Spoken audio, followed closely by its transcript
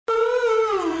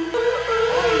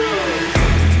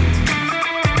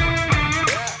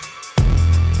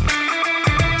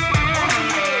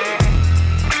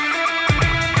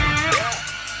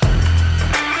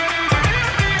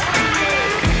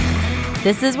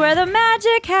This is where the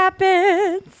magic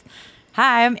happens.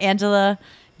 Hi, I'm Angela,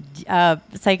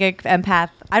 psychic empath.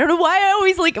 I don't know why I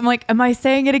always I'm like, am I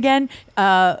saying it again?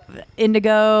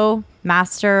 Indigo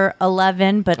Master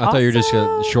 11, but I thought you were just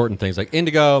going to shorten things like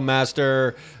Indigo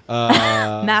Master.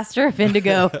 Master of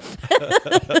Indigo.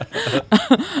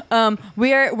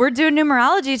 We're doing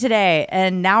numerology today,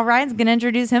 and now Ryan's gonna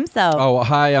introduce himself. Oh,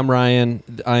 hi, I'm Ryan.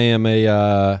 I am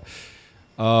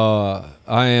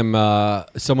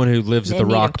someone who lives at the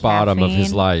rock bottom of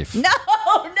his life. No.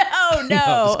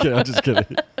 I'm just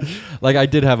kidding. Like, I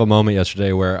did have a moment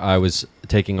yesterday where I was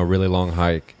taking a really long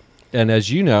hike, and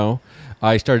as you know,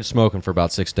 I started smoking for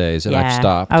about 6 days, and I've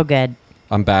stopped. Oh, good.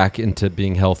 I'm back into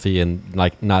being healthy and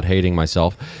like not hating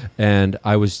myself. And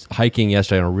I was hiking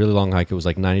yesterday on a really long hike. It was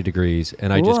like 90 degrees.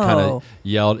 And I just kind of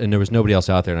yelled, and there was nobody else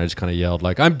out there. And I just kind of yelled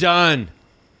like, I'm done.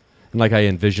 And like I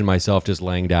envisioned myself just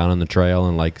laying down on the trail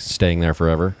and like staying there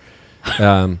forever.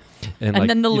 And like,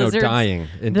 then the lizards, dying.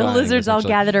 Lizards all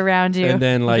gathered around you. And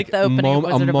then like the a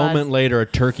moment Oz. later, a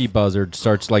turkey buzzard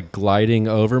starts like gliding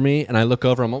over me. And I look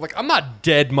over, I'm like, I'm not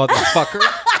dead, motherfucker.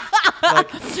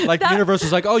 like the universe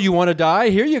was like, oh, you want to die?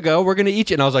 Here you go. We're going to eat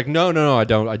you. And I was like, no, I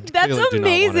don't. I clearly do not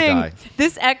want to die.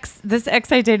 This ex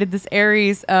I dated, this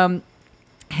Aries,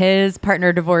 his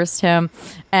partner divorced him,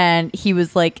 and he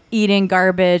was like eating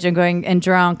garbage and going and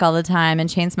drunk all the time and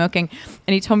chain smoking.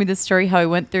 And he told me this story how he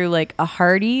went through like a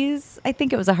Hardee's. I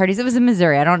think it was a Hardee's. It was in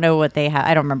Missouri. I don't know what they have.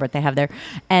 I don't remember what they have there.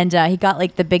 And he got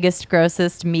like the biggest,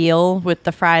 grossest meal with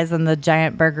the fries and the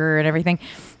giant burger and everything.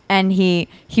 And he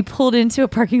pulled into a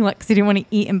parking lot because he didn't want to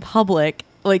eat in public.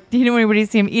 Like, he didn't want anybody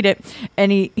to see him eat it.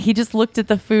 And he just looked at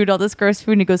the food, all this gross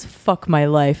food, and he goes, fuck my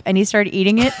life. And he started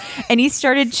eating it, and he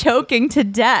started choking to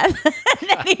death.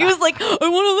 And he was like, I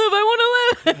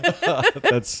want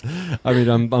to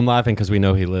live. I'm laughing because we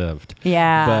know he lived.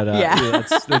 Yeah.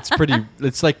 But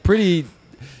it's pretty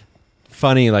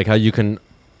funny, like how you can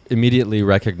immediately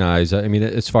recognize. I mean,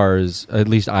 as far as at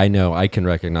least I know, I can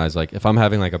recognize, like if I'm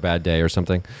having like a bad day or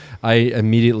something, I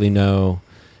immediately know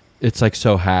it's like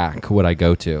so hack what I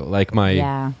go to, like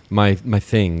my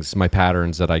things, my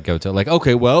patterns that I go to. Like,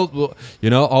 okay, well,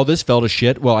 all this fell to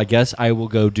shit. Well, I guess I will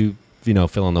go do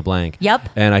fill in the blank. Yep.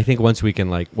 And I think once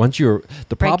you're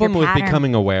the problem with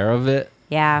becoming aware of it.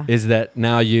 Yeah. Is that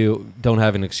now you don't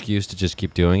have an excuse to just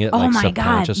keep doing it, like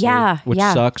subconsciously, which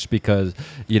sucks because,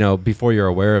 before you're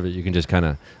aware of it, you can just kind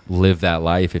of live that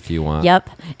life if you want. Yep.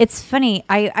 It's funny.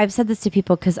 I've said this to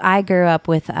people because I grew up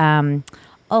with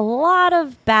a lot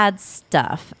of bad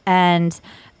stuff. And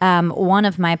one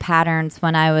of my patterns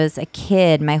when I was a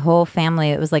kid, my whole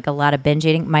family, it was like a lot of binge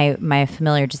eating. My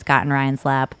familiar just got in Ryan's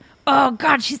lap. Oh,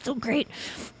 God, she's so great.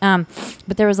 But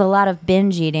there was a lot of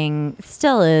binge eating,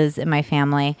 still is in my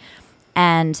family.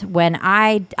 And when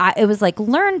it was like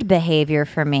learned behavior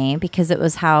for me because it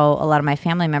was how a lot of my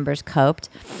family members coped.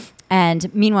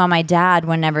 And meanwhile, my dad,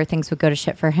 whenever things would go to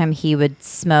shit for him, he would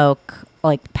smoke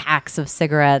like packs of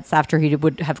cigarettes after he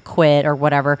would have quit or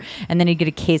whatever. And then he'd get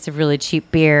a case of really cheap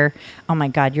beer. Oh, my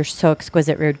God, you're so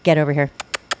exquisite, Rude. Get over here.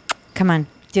 Come on.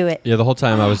 Do it. Yeah, the whole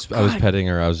time I was petting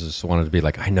her, I was just wanted to be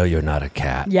like, I know you're not a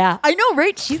cat. Yeah, I know,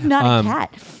 right? She's not a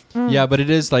cat. Yeah, but it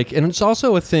is like, and it's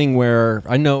also a thing where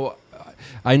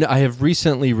I have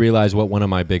recently realized what one of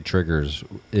my big triggers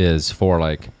is for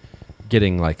like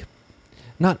getting like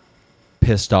not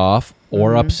pissed off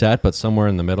or upset, but somewhere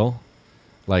in the middle.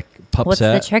 Like pupset. What's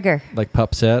the trigger? Like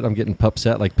pupset. I'm getting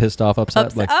pupset, like pissed off,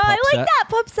 upset. Like I like that,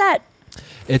 pupset.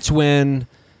 It's when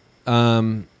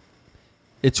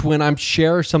I'm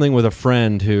share something with a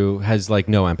friend who has like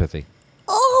no empathy.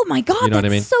 Oh my God, that's what I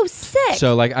mean? So sick.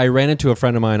 So like I ran into a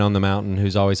friend of mine on the mountain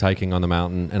who's always hiking on the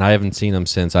mountain, and I haven't seen him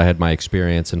since I had my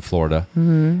experience in Florida.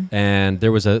 Mm-hmm. And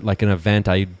there was an event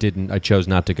I chose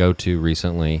not to go to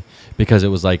recently because it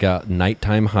was like a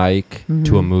nighttime hike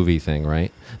to a movie thing,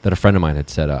 right? That a friend of mine had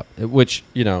set up, which,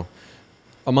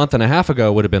 a month and a half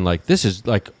ago would have been like, this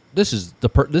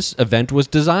event was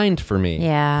designed for me.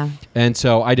 Yeah. And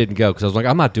so I didn't go because I was like,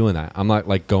 I'm not doing that. I'm not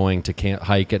like going to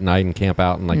hike at night and camp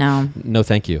out and like, no,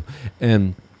 thank you.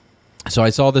 And so I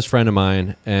saw this friend of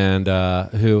mine and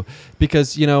who,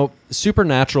 because,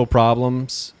 supernatural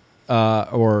problems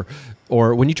or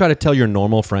when you try to tell your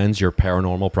normal friends your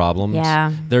paranormal problems,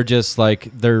 they're just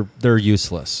like, they're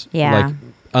useless. Yeah. Like,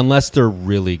 unless they're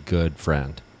really good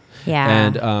friend. Yeah.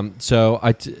 And so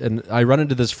I run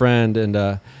into this friend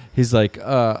and he's like,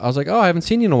 I was like, oh, I haven't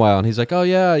seen you in a while. And he's like, oh,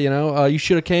 yeah, you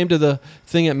should have came to the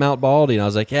thing at Mount Baldy. And I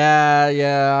was like,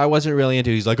 yeah, I wasn't really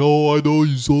into it. He's like, oh, I know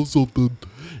you saw something.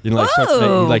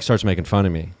 He starts making fun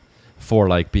of me before,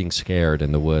 like being scared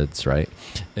in the woods, right?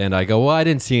 And I go, well, I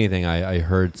didn't see anything. I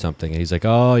heard something. And he's like,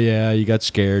 oh yeah, you got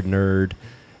scared, nerd.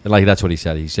 And like that's what he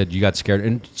said. He said you got scared,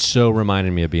 and so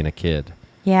reminded me of being a kid.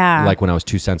 Yeah. Like when I was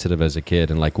too sensitive as a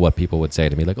kid, and like what people would say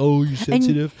to me, like, "Oh, you're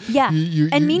sensitive."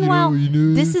 And meanwhile,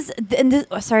 this is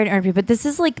sorry to interrupt you, but this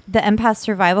is like the empath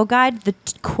survival guide. The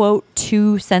quote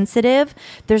too sensitive.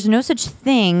 There's no such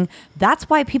thing.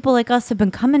 That's why people like us have been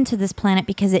coming to this planet,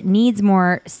 because it needs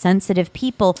more sensitive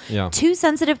people. Yeah. Too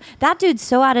sensitive. That dude's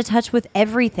so out of touch with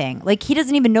everything. Like he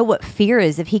doesn't even know what fear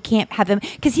is if he can't have him,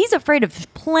 because he's afraid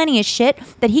of plenty of shit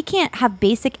that he can't have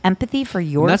basic empathy for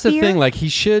your. And that's fear. the thing. Like he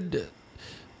should.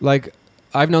 Like,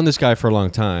 I've known this guy for a long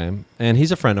time, and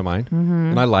he's a friend of mine,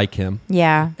 and I like him.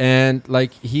 Yeah. And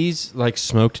like he's like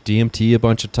smoked DMT a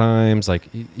bunch of times. Like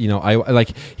you know, I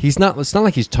like he's not. It's not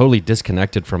like he's totally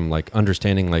disconnected from like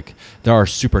understanding like there are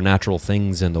supernatural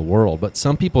things in the world, but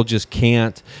some people just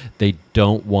can't. They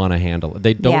don't want to handle it.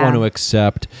 They don't want to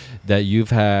accept that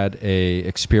you've had a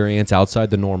experience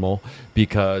outside the normal,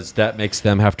 because that makes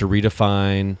them have to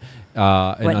redefine.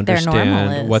 And what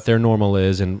understand what their normal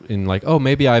is, and like, oh,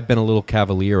 maybe I've been a little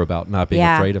cavalier about not being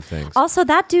afraid of things. Also,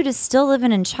 that dude is still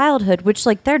living in childhood, which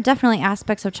like there are definitely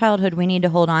aspects of childhood we need to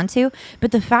hold on to.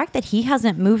 But the fact that he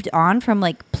hasn't moved on from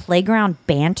like playground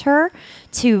banter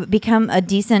to become a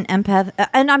decent empath,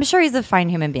 and I'm sure he's a fine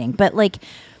human being, but like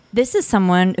this is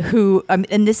someone who,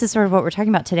 and this is sort of what we're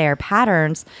talking about today, our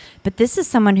patterns, but this is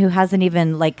someone who hasn't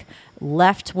even like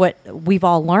left what we've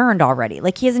all learned already.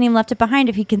 Like he hasn't even left it behind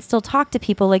if he can still talk to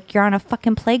people like you're on a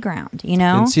fucking playground, you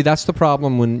know? And see, that's the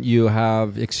problem when you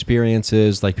have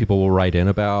experiences like people will write in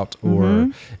about, or,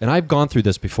 and I've gone through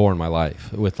this before in my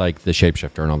life with like the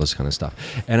shapeshifter and all this kind of stuff.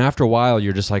 And after a while,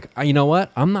 you're just like, you know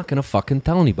what? I'm not going to fucking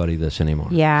tell anybody this anymore.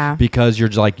 Yeah. Because you're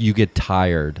just like, you get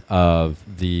tired of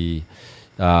the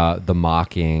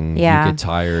mocking. Yeah. You get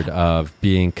tired of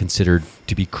being considered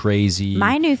to be crazy.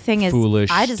 My new thing foolish,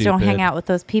 is I just don't hang stupid. out with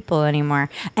those people anymore.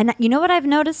 And you know what I've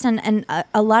noticed, and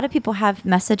a lot of people have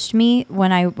messaged me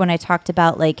when I talked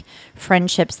about like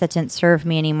friendships that didn't serve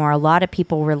me anymore. A lot of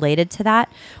people related to that.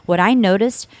 What I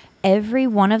noticed, every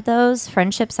one of those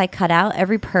friendships I cut out,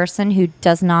 every person who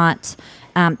does not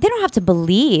they don't have to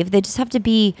believe. They just have to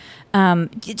be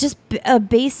just a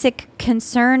basic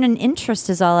concern and interest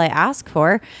is all I ask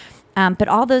for. But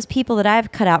all those people that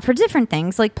I've cut out for different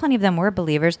things, like plenty of them were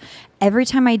believers, every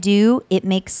time I do, it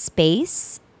makes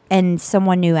space and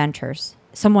someone new enters.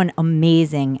 Someone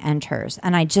amazing enters.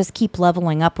 And I just keep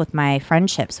leveling up with my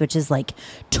friendships, which is like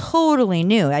totally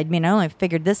new. I mean, I only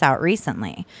figured this out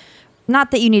recently.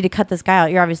 Not that you need to cut this guy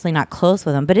out. You're obviously not close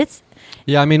with him, but it's...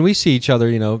 Yeah, I mean, we see each other,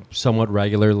 you know, somewhat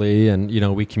regularly, and, you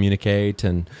know, we communicate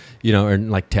and, you know,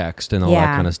 and like text and all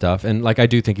that kind of stuff. And like, I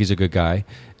do think he's a good guy,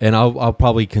 and I'll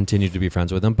probably continue to be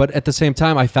friends with him. But at the same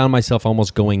time, I found myself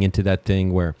almost going into that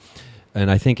thing where, and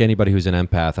I think anybody who's an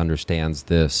empath understands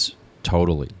this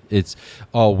totally. It's,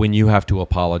 when you have to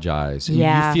apologize.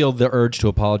 Yeah. You feel the urge to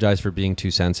apologize for being too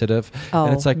sensitive.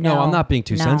 And it's like, no, I'm not being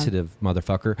too sensitive,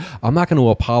 motherfucker. I'm not going to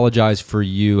apologize for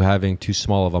you having too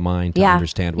small of a mind to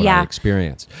understand what I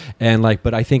experienced. And like,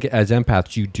 but I think as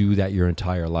empaths, you do that your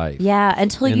entire life. Yeah,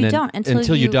 until you don't.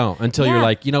 Until you're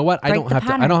like, you know what? I don't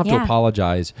have to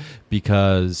apologize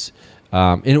because,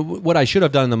 and what I should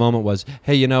have done in the moment was,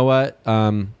 hey, you know what?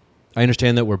 I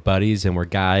understand that we're buddies and we're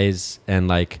guys, and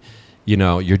like, you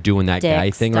know, you're doing that guy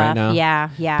thing right now.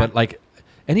 Yeah, yeah. But like,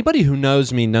 anybody who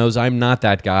knows me knows I'm not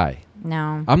that guy.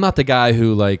 No. I'm not the guy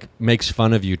who like makes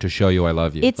fun of you to show you I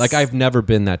love you. Like, I've never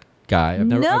been that guy. I was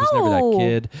never that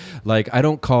kid. Like, I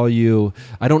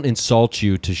don't insult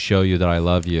you to show you that I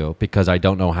love you, because I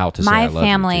don't know how to say I love you. My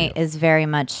family is very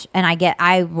much, and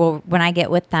when I get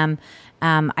with them,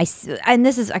 and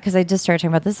this is because I just started talking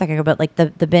about this a second ago, but like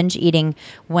the binge eating,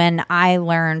 when I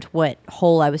learned what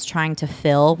hole I was trying to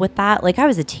fill with that, like I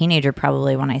was a teenager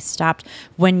probably when I stopped.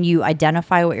 When you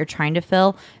identify what you're trying to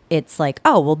fill, it's like,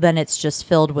 oh, well, then it's just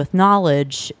filled with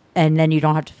knowledge, and then you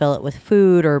don't have to fill it with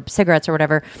food or cigarettes or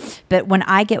whatever. But when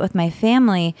I get with my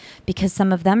family, because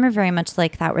some of them are very much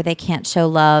like that, where they can't show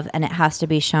love and it has to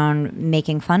be shown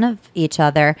making fun of each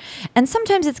other. And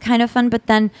sometimes it's kind of fun, but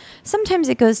then sometimes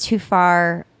it goes too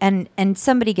far and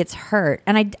somebody gets hurt.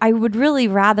 And I would really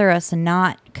rather us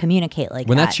not communicate like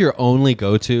when that. That's your only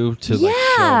go-to to like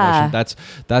show emotion,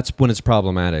 that's when it's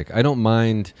problematic. I don't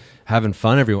mind having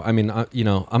fun everyone. I mean, you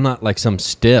know, I'm not like some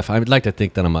stiff. I would like to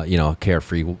think that I'm a, you know, a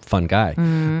carefree, fun guy,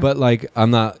 but like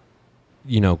I'm not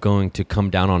going to come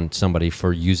down on somebody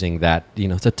for using that.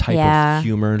 It's a type Yeah. of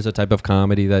humor, it's a type of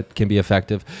comedy that can be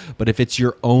effective. But if it's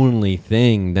your only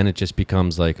thing, then it just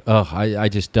becomes like, oh, I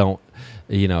just don't,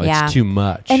 Yeah. it's too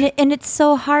much. And it's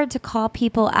so hard to call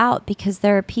people out because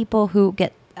there are people who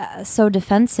get so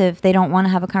defensive they don't want to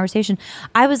have a conversation.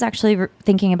 I was actually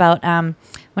thinking about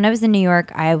when I was in New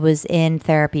York, I was in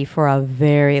therapy for a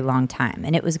very long time,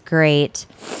 and it was great.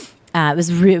 It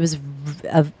was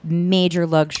a major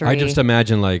luxury. I just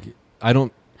imagine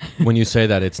when you say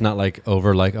that, it's not like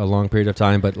over like a long period of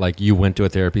time, but like you went to a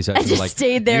therapy session. I just like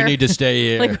stayed there. You need to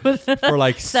stay here for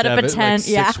like set up a tent.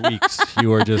 6 weeks. You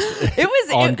were just it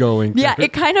was ongoing.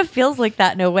 It kind of feels like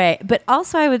that in a way. But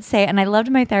also I would say, and I loved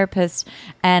my therapist,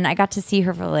 and I got to see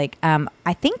her for like,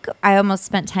 I think I almost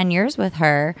spent 10 years with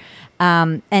her.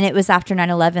 And it was after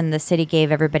 9/11, the city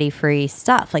gave everybody free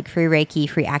stuff, like free Reiki,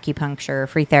 free acupuncture,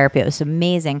 free therapy. It was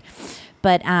amazing.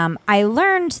 But I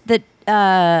learned that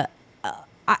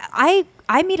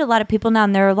I meet a lot of people now,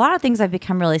 and there are a lot of things I've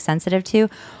become really sensitive to.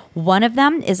 One of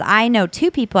them is I know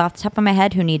 2 people off the top of my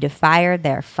head who need to fire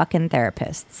their fucking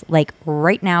therapists. Like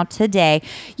right now, today,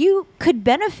 you could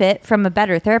benefit from a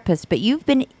better therapist, but you've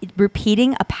been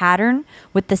repeating a pattern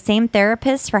with the same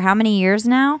therapist for how many years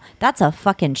now? That's a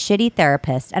fucking shitty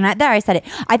therapist. And I said it.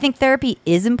 I think therapy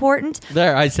is important.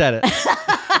 There, I said it.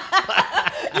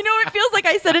 It feels like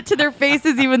I said it to their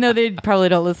faces, even though they probably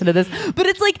don't listen to this. But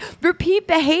it's like repeat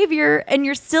behavior, and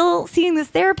you're still seeing this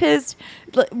therapist.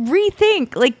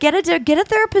 Rethink, like get a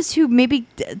therapist who maybe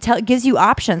gives you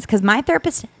options. Because my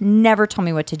therapist never told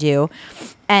me what to do,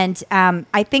 and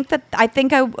I think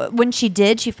when she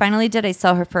finally did. I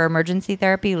saw her for emergency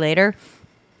therapy later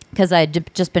because I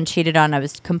had just been cheated on. I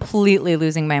was completely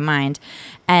losing my mind,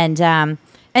 and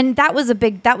that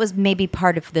was maybe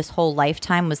part of this whole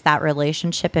lifetime, was that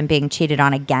relationship and being cheated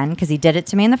on again, because he did it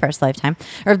to me in the first lifetime,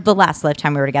 or the last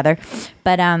lifetime we were together.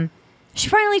 But she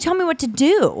finally told me what to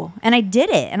do, and I did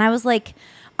it. And I was like,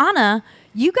 Anna,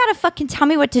 you got to fucking tell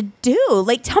me what to do.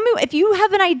 Like, tell me if you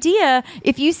have an idea,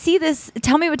 if you see this,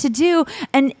 tell me what to do.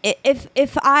 And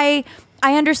if I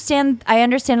understand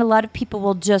a lot of people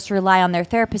will just rely on their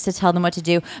therapist to tell them what to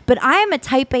do, but I am a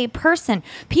type A person.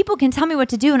 People can tell me what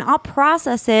to do and I'll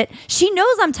process it. She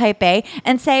knows I'm type A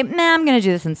and say, man, I'm going to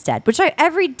do this instead, which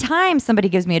every time somebody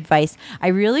gives me advice, I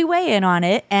really weigh in on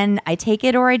it and I take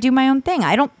it or I do my own thing.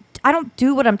 I don't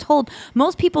do what I'm told.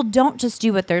 Most people don't just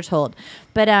do what they're told.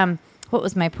 But what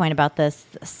was my point about this?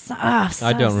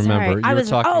 I don't remember. You were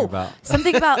talking about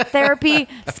something about therapy.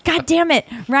 God damn it,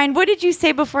 Ryan! What did you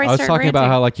say before I started? I was talking about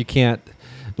how like you can't,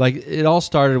 like it all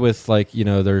started with like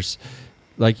there's,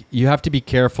 like you have to be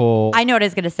careful. I know what I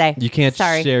was gonna say. You can't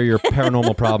share your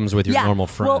paranormal problems with your normal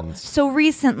friends. Well, so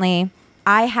recently,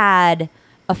 I had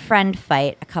a friend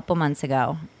fight a couple months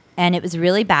ago, and it was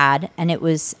really bad. And it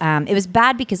was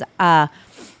bad because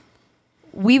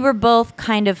we were both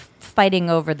kind of fighting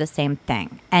over the same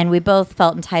thing, and we both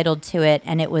felt entitled to it.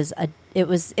 And it was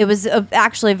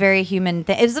actually a very human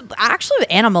thing. It was actually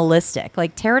animalistic.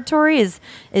 Like territory is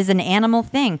an animal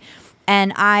thing.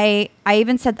 And I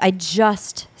even said, I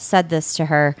just said this to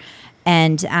her,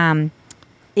 and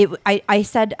I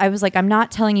said, I was like, I'm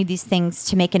not telling you these things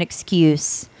to make an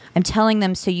excuse. I'm telling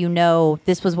them so you know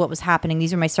this was what was happening.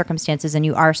 These are my circumstances, and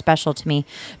you are special to me.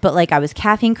 But like I was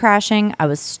caffeine crashing, I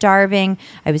was starving,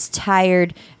 I was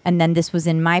tired, and then this was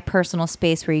in my personal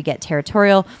space where you get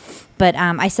territorial. But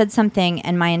I said something,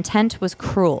 and my intent was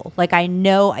cruel. Like I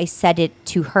know I said it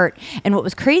to hurt. And what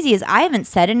was crazy is I haven't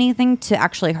said anything to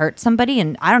actually hurt somebody,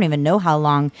 and I don't even know how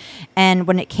long. And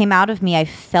when it came out of me, I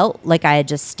felt like I had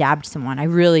just stabbed someone. I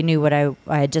really knew what I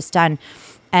had just done.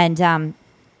 And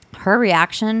her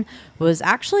reaction was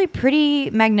actually pretty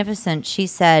magnificent. She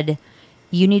said,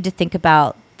 you need to think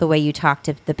about the way you talk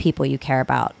to the people you care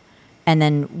about. And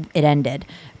then it ended.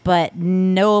 But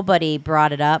nobody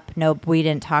brought it up. Nope, we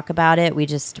didn't talk about it. We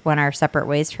just went our separate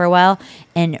ways for a while.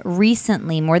 And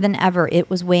recently, more than ever, it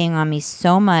was weighing on me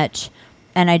so much.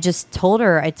 And I just told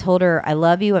her, I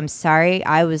love you. I'm sorry.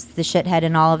 I was the shithead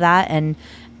and all of that. And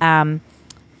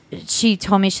she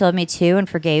told me she loved me too and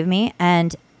forgave me.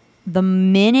 And the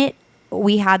minute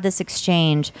we had this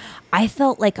exchange, I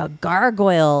felt like a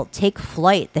gargoyle take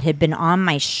flight that had been on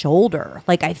my shoulder.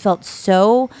 Like I felt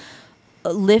so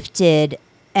lifted,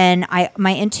 and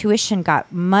my intuition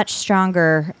got much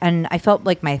stronger, and I felt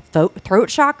like my throat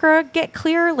chakra get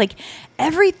clear. Like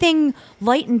everything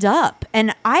lightened up,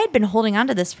 and I had been holding on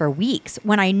to this for weeks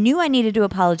when I knew I needed to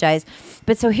apologize.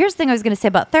 But so here's the thing I was going to say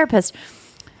about therapists.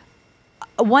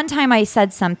 One time I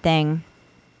said something,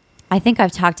 I think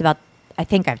I've talked about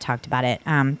it.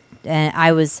 and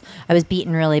I was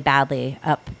beaten really badly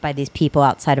up by these people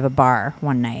outside of a bar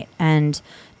one night, and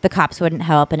the cops wouldn't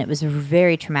help, and it was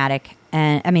very traumatic,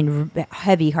 and I mean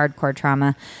heavy hardcore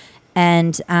trauma.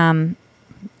 And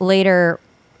later,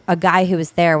 a guy who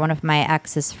was there, one of my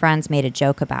ex's friends, made a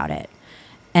joke about it,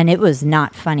 and it was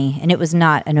not funny, and it was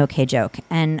not an okay joke.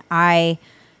 And I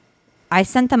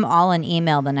sent them all an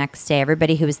email the next day.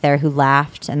 Everybody who was there who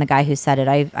laughed, and the guy who said it,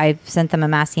 I sent them a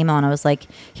mass email, and I was like,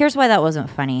 "Here's why that wasn't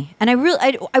funny." And I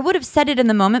would have said it in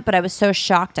the moment, but I was so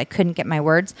shocked I couldn't get my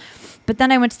words. But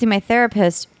then I went to see my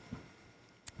therapist,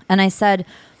 and I said,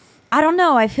 "I don't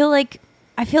know. I feel like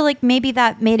maybe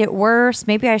that made it worse.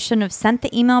 Maybe I shouldn't have sent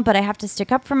the email, but I have to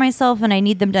stick up for myself, and I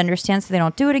need them to understand so they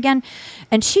don't do it again."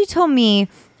 And she told me,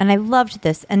 and I loved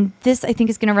this, and this I think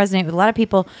is going to resonate with a lot of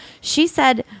people. She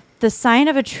said, the sign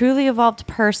of a truly evolved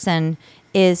person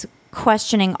is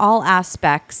questioning all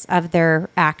aspects of their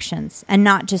actions and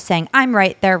not just saying, I'm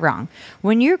right, they're wrong.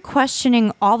 When you're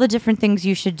questioning all the different things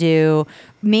you should do,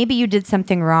 maybe you did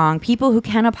something wrong, people who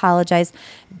can apologize,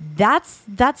 that's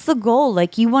the goal.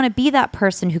 Like, you want to be that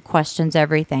person who questions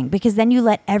everything, because then you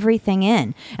let everything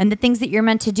in, and the things that you're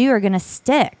meant to do are going to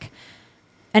stick.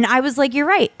 And I was like, you're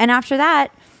right. And after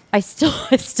that, I still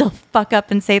fuck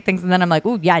up and say things, and then I'm like,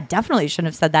 oh yeah, I definitely shouldn't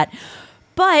have said that.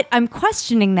 But I'm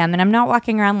questioning them, and I'm not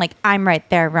walking around like, I'm right,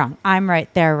 they're wrong. I'm right,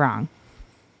 they're wrong.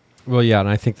 Well, yeah, and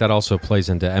I think that also plays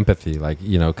into empathy, like,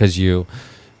 you know, because you,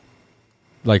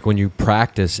 like, when you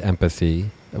practice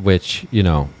empathy, which, you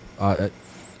know,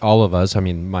 all of us, I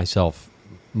mean, myself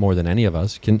more than any of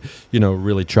us, can, you know,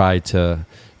 really try to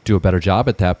do a better job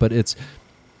at that. But it's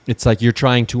like you're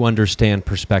trying to understand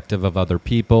perspective of other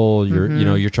people. You're, you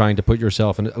know, you're trying to put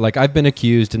yourself in. Like, I've been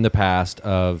accused in the past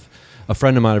of a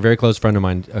friend of mine, a very close friend of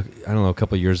mine. I don't know, a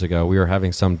couple of years ago, we were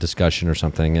having some discussion or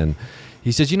something, and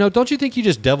he says, you know, don't you think you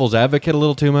just devil's advocate a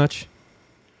little too much?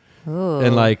 Ooh.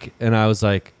 And I was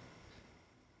like,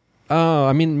 oh,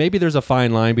 I mean, maybe there's a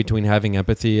fine line between having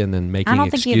empathy and then making excuses. I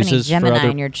don't think you have any for Gemini other,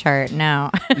 in your chart. No.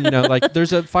 you know, like,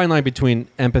 there's a fine line between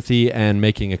empathy and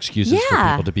making excuses for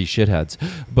people to be shitheads,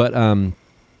 but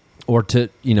or to,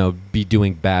 you know, be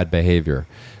doing bad behavior.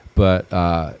 But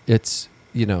it's,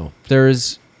 you know,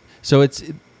 there's, so it's,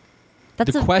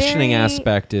 That's the questioning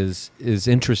aspect is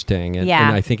interesting, and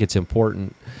I think it's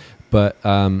important. But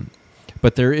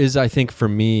there is, I think, for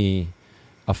me,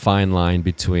 a fine line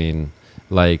between,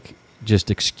 like,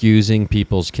 just excusing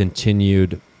people's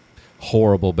continued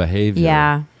horrible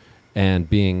behavior and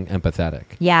being empathetic.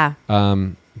 Yeah.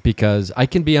 Because I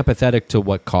can be empathetic to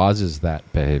what causes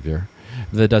that behavior.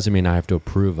 That doesn't mean I have to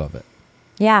approve of it.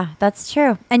 Yeah, that's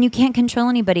true. And you can't control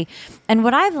anybody. And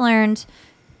what I've learned,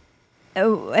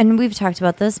 and we've talked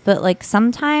about this, but like,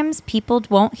 sometimes people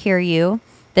won't hear you.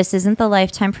 This isn't the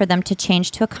lifetime for them to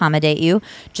change to accommodate you.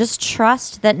 Just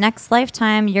trust that next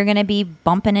lifetime you're going to be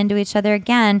bumping into each other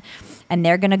again, and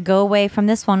they're going to go away from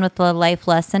this one with a life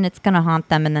lesson. It's going to haunt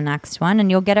them in the next one, and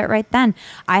you'll get it right then.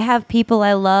 I have people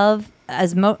I love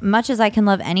as much as I can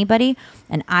love anybody,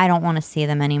 and I don't want to see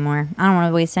them anymore. I don't want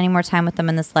to waste any more time with them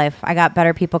in this life. I got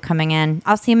better people coming in.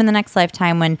 I'll see them in the next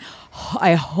lifetime when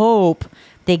I hope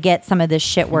they get some of this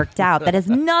shit worked out. That has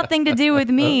nothing to do with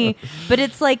me, but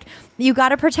it's like, you got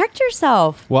to protect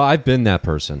yourself. Well, I've been that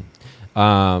person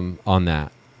on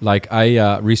that. Like,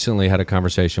 I recently had a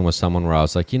conversation with someone where I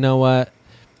was like, you know what?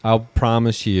 I'll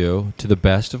promise you, to the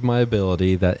best of my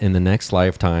ability, that in the next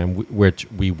lifetime, which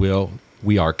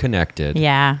we are connected.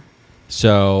 Yeah.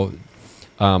 So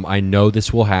I know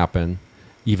this will happen,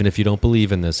 even if you don't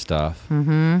believe in this stuff.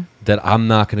 Mm-hmm. That I'm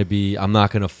not going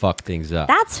to fuck things up.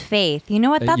 That's faith. You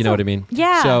know what? That's you know what I mean?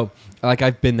 Yeah. So, like,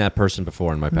 I've been that person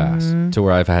before in my past, to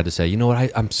where I've had to say, you know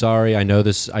what? I'm sorry. I know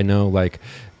this. I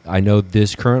know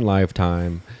this current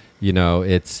lifetime. You know,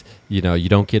 it's, you know, you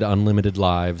don't get unlimited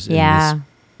lives in this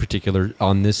particular,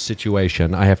 on this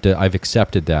situation. I've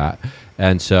accepted that.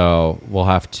 And so we'll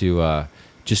have to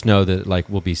just know that, like,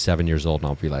 we'll be 7 years old and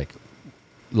I'll be like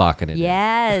locking it in.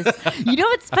 You know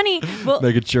what's funny? Well,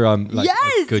 making sure I'm like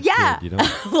a good kid, you know?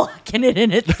 Locking it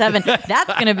in at 7.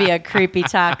 That's going to be a creepy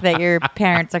talk that your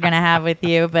parents are going to have with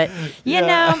you. But, you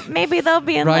know, maybe they'll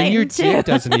be enlightened Ryan, your too. dick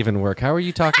doesn't even work. How are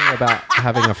you talking about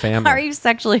having a family? How are you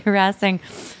sexually harassing?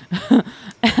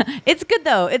 It's good,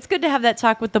 though. It's good to have that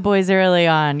talk with the boys early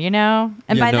on, you know?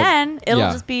 And by then,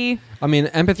 it'll just be... I mean,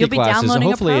 empathy you'll be classes, downloading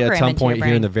hopefully a at some point your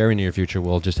here in brain. the very near future,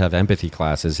 we'll just have empathy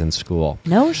classes in school.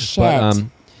 No shit. But,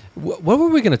 what were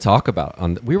we going to talk about?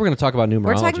 We were going to talk about numerology.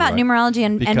 We're talking about numerology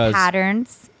and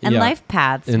patterns and life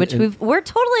paths, which we're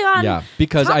totally on. Yeah,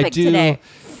 because I do. Today.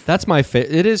 That's my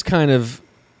favorite. It is kind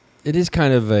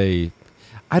of a.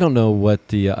 I don't know what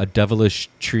a devilish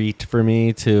treat for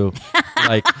me to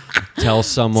like tell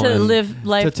someone to live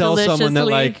life to tell someone that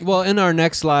deliciously. like, well, in our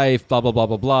next life, blah blah blah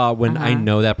blah blah. When I Uh-huh.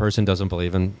 know that person doesn't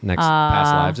believe in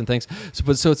past lives and things.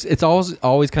 So it's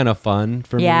always kind of fun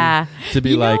for Yeah. me to be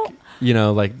You like,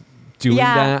 know- like doing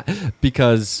Yeah. that,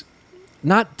 because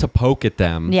not to poke at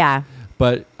them. Yeah.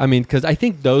 But I mean, because I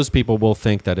think those people will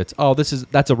think that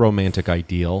that's a romantic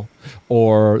ideal,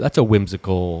 or that's a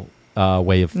whimsical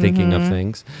way of thinking of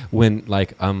things. When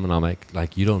like I'm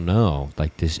like you don't know,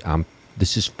 like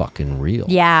this is fucking real.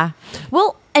 Yeah.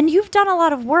 Well, and you've done a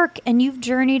lot of work, and you've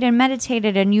journeyed and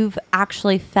meditated, and you've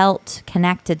actually felt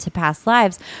connected to past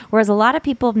lives, whereas a lot of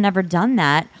people have never done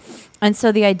that. And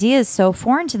so the idea is so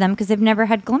foreign to them because they've never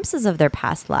had glimpses of their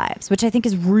past lives, which I think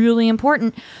is really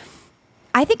important.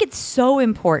 I think it's so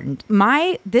important.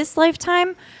 This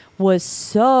lifetime was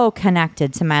so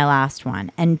connected to my last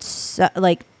one, and so,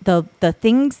 like the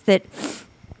things that,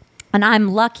 and I'm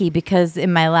lucky because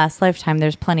in my last lifetime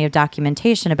there's plenty of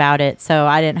documentation about it, so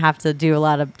I didn't have to do a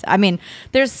lot of. I mean,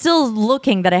 there's still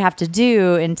looking that I have to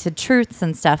do into truths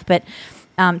and stuff, but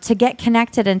to get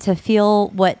connected and to feel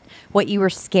what you were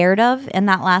scared of in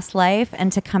that last life,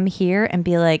 and to come here and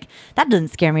be like, that doesn't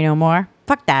scare me no more.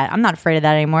 Fuck that. I'm not afraid of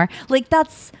that anymore. Like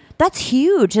that's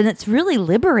huge, and it's really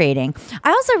liberating. I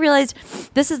also realized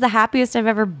this is the happiest I've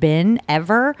ever been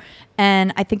ever,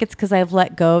 and I think it's because I've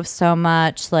let go of so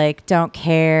much. Like, don't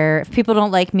care if people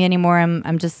don't like me anymore.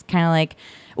 I'm just kind of like,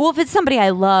 well, if it's somebody I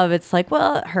love, it's like,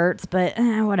 well, it hurts, but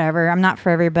whatever. I'm not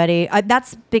for everybody.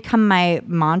 That's become my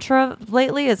mantra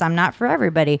lately, is I'm not for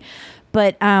everybody.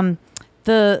 But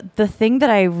the thing that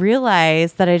I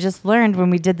realized that I just learned when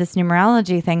we did this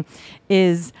numerology thing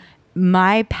is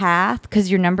my path, because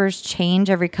your numbers change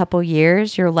every couple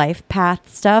years, your life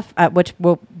path stuff, which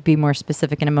we'll be more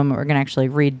specific in a moment. We're going to actually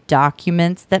read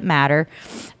documents that matter.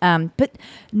 But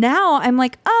now I'm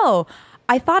like, oh,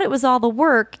 I thought it was all the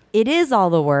work. It is all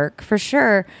the work for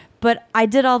sure. But I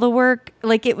did all the work.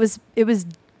 Like it was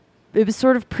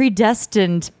sort of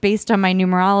predestined based on my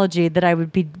numerology that I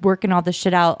would be working all this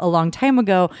shit out a long time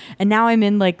ago. And now I'm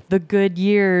in like the good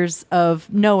years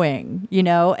of knowing,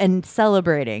 and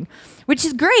celebrating, which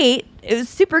is great. It was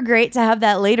super great to have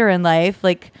that later in life,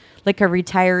 like a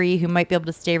retiree who might be able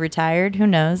to stay retired. Who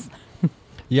knows?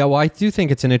 Yeah, well, I do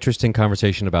think it's an interesting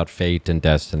conversation about fate and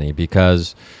destiny,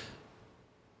 because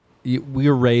we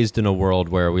were raised in a world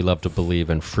where we love to believe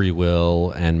in free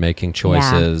will and making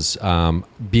choices,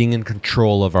 being in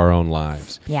control of our own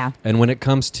lives. Yeah. And when it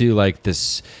comes to like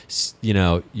this,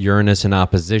 Uranus in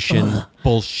opposition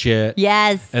bullshit.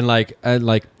 Yes. And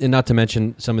not to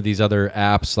mention some of these other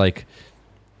apps like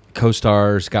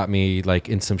CoStar's got me like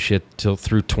in some shit till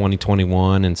through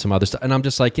 2021 and some other stuff. And I'm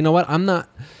just like, you know what? I'm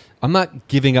not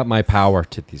giving up my power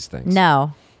to these things.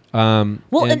 No. And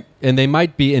they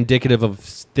might be indicative of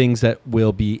things that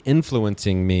will be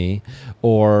influencing me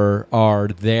or are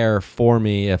there for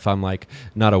me if I'm like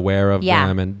not aware of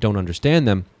them and don't understand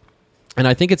them. And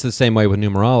I think it's the same way with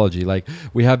numerology. Like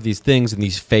we have these things and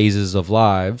these phases of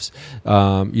lives,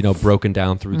 broken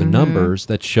down through the numbers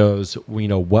that shows,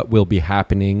 what will be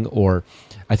happening, or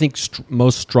I think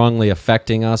most strongly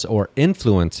affecting us or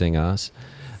influencing us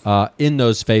in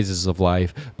those phases of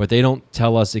life, but they don't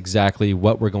tell us exactly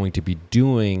what we're going to be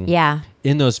doing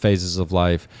in those phases of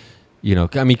life.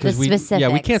 Because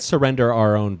we can't surrender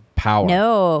our own power.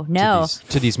 No.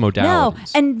 To these modalities. No.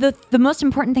 And the most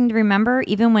important thing to remember,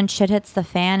 even when shit hits the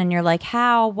fan and you're like,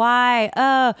 how,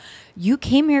 why, you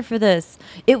came here for this.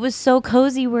 It was so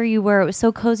cozy where you were. It was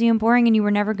so cozy and boring, and you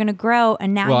were never going to grow.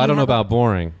 And now, I don't know about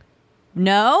boring.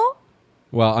 No.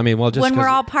 Well, just when we're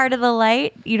all part of the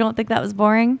light, you don't think that was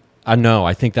boring? No,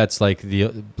 I think that's like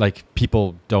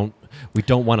people don't. We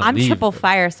don't want to leave. I'm triple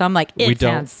fire, so I'm like, it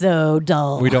sounds so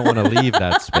dull. We don't want to leave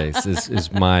that space.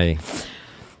 Is my.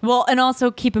 Well, and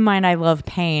also keep in mind, I love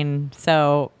pain,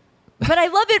 so. But I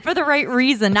love it for the right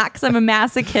reason, not because I'm a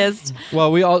masochist.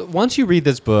 Well, once you read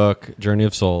this book, Journey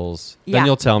of Souls, then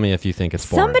you'll tell me if you think it's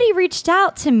boring. Somebody reached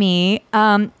out to me.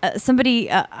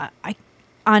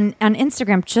 On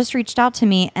Instagram just reached out to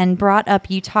me and brought up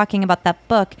you talking about that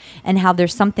book and how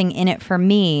there's something in it for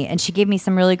me. And she gave me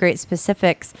some really great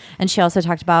specifics. And she also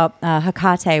talked about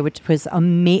Hecate, which was a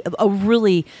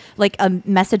really like a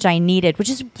message I needed, which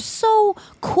is so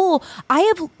cool.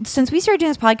 Since we started doing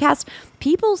this podcast,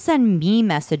 people send me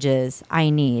messages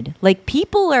I need. Like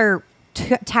people are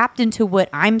tapped into what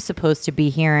I'm supposed to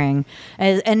be hearing,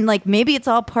 and like maybe it's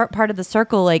all part of the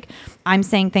circle. Like I'm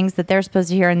saying things that they're supposed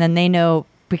to hear, and then they know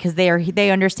because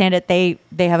they understand it. They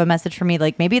have a message for me.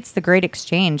 Like maybe it's the great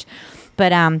exchange,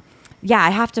 but I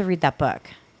have to read that book.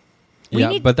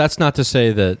 But that's not to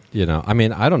say that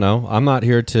I don't know. I'm not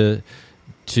here to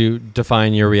to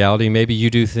define your reality. Maybe you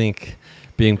do think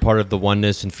being part of the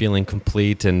oneness and feeling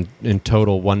complete and in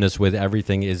total oneness with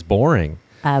everything is boring.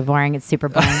 Boring. It's super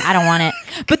boring. I don't want it.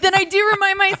 But then I do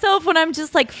remind myself when I'm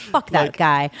just like, fuck that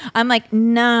guy. I'm like,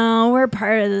 no, we're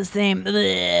part of the same.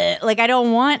 Bleh. Like, I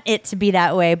don't want it to be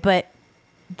that way, but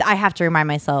I have to remind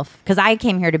myself because I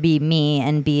came here to be me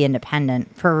and be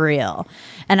independent for real.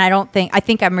 And I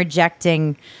think I reject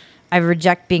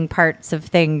being parts of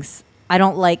things. I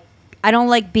don't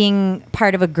like being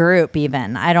part of a group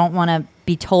even. I don't want to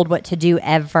be told what to do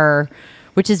ever,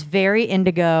 which is very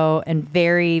indigo and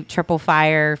very triple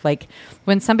fire. Like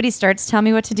when somebody starts telling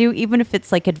me what to do, even if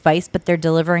it's like advice, but they're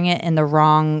delivering it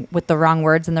with the wrong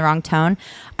words and the wrong tone,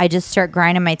 I just start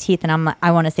grinding my teeth and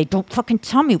I want to say, don't fucking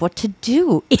tell me what to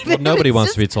do. Even nobody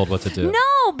wants to be told what to do.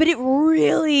 No, but it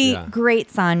really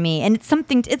grates on me. And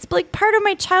it's like part of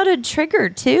my childhood trigger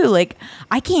too. Like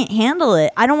I can't handle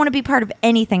it. I don't want to be part of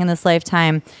anything in this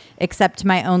lifetime except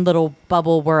my own little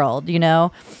bubble world, you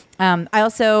know? I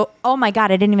also, oh my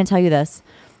God, I didn't even tell you this.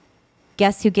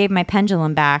 Guess who gave my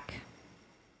pendulum back?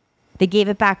 They gave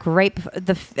it back right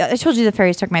before I told you the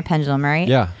fairies took my pendulum, right?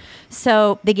 Yeah.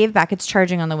 So they gave it back. It's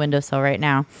charging on the windowsill right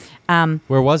now.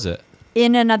 Where was it?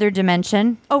 In another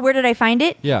dimension. Oh, where did I find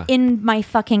it? Yeah. In my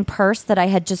fucking purse that I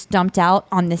had just dumped out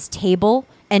on this table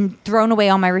and thrown away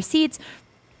all my receipts.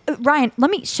 Ryan,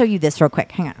 let me show you this real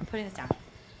quick. Hang on. I'm putting this down.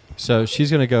 So she's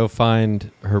going to go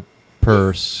find her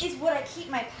purse. This is what I keep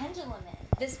my pendulum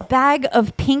in. This bag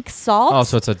of pink salt. Oh,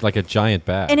 so it's like a giant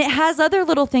bag. And it has other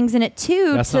little things in it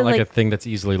too. That's not like a thing that's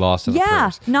easily lost in a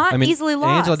purse. Not easily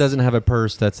lost. Angela doesn't have a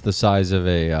purse that's the size of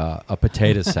a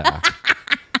potato sack.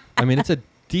 I mean, it's a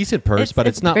decent purse, but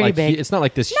it's not like big. It's not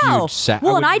like this huge sack.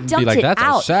 Well, and I dumped it that's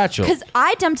out a satchel. because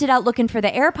I dumped it out looking for the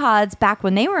AirPods back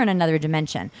when they were in another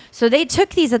dimension. So they took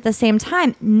these at the same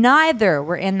time. Neither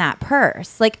were in that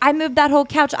purse. Like I moved that whole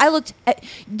couch. I looked at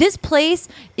this place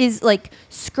is like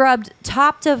scrubbed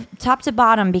top to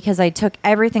bottom because I took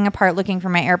everything apart looking for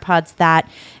my AirPods.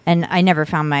 And I never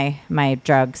found my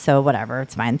drugs. So whatever,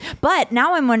 it's fine. But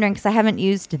now I'm wondering because I haven't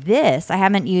used this. I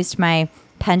haven't used my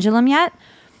pendulum yet.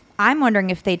 I'm wondering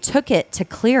if they took it to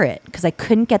clear it because I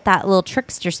couldn't get that little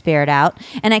trickster spirit out.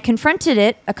 And I confronted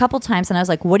it a couple times and I was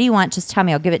like, what do you want? Just tell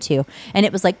me. I'll give it to you. And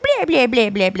it was like, blah, blah,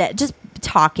 blah, blah, blah, just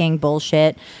talking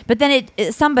bullshit. But then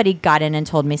somebody got in and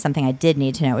told me something I did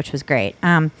need to know, which was great.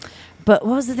 But what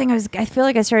was the thing? I feel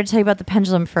like I started to tell you about the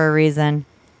pendulum for a reason.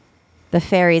 The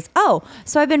fairies. Oh,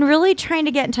 so I've been really trying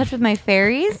to get in touch with my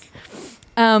fairies.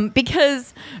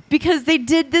 Because they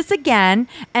did this again.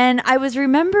 And I was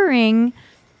remembering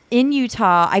in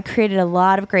Utah, I created a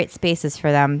lot of great spaces for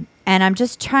them. And I'm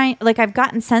just trying, like I've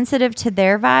gotten sensitive to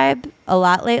their vibe a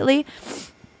lot lately.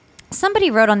 Somebody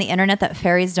wrote on the internet that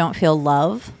fairies don't feel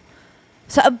love.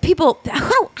 So people,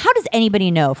 how does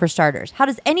anybody know, for starters? How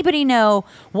does anybody know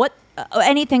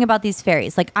anything about these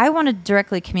fairies? Like I want to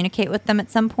directly communicate with them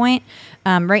at some point.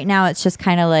 Right now it's just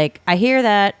kind of like, I hear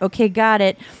that. Okay, got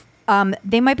it.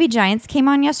 They Might Be Giants came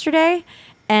on yesterday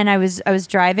and I was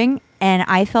driving and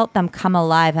I felt them come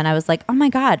alive. And I was like, oh my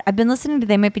God, I've been listening to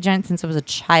They Might Be Giants since I was a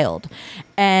child.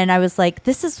 And I was like,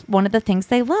 this is one of the things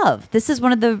they love. This is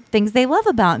one of the things they love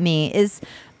about me is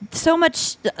so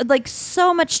much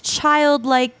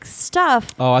childlike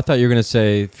stuff. Oh, I thought you were going to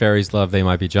say fairies love They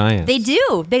Might Be Giants. They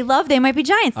do. They love They Might Be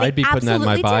Giants. I'd be putting that in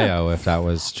my bio if that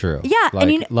was true. Yeah. Like, I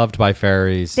mean, loved by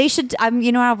fairies. They should,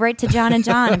 I'll write to John and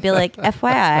John and be like,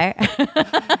 FYI.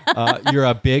 You're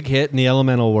a big hit in the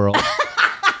elemental world.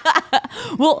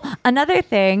 Well, another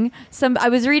thing, I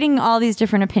was reading all these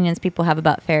different opinions people have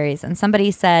about fairies, and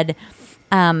somebody said,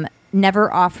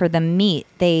 never offer them meat.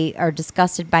 They are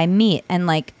disgusted by meat. And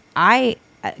like, I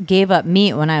gave up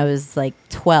meat when I was like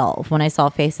 12, when I saw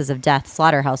Faces of Death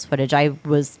slaughterhouse footage. I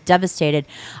was devastated.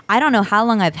 I don't know how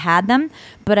long I've had them,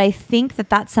 but I think that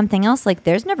that's something else. Like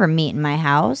there's never meat in my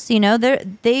house. You know,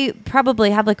 they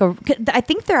probably have like I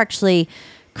think they're actually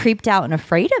creeped out and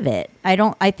afraid of it.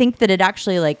 I think that it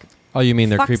actually like, oh, you mean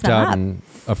they're fucks creeped them out up. and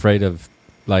afraid of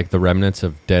like the remnants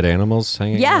of dead animals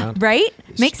hanging around? Yeah, right?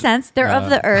 Makes sense. They're of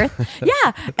the earth.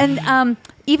 Yeah. And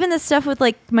even the stuff with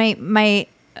like my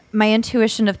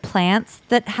intuition of plants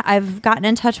that I've gotten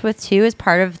in touch with too is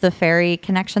part of the fairy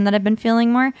connection that I've been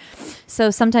feeling more. So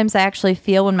sometimes I actually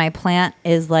feel when my plant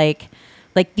is like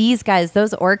these guys,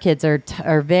 those orchids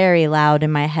are very loud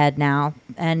in my head now.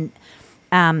 And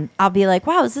I'll be like,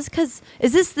 wow, is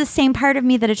this the same part of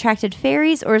me that attracted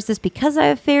fairies, or is this because I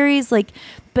have fairies? Like,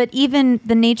 but even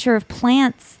the nature of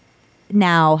plants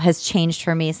now has changed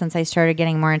for me since I started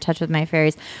getting more in touch with my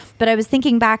fairies. But I was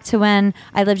thinking back to when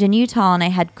I lived in Utah and I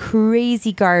had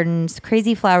crazy gardens,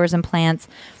 crazy flowers and plants.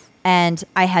 and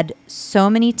I had so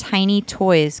many tiny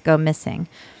toys go missing.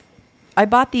 I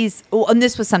bought these, and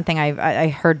this was something I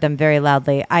heard them very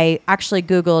loudly. I actually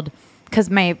Googled, because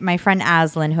my friend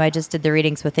Aslan, who I just did the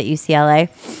readings with at UCLA,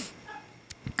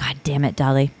 God damn it,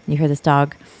 Dolly, you hear this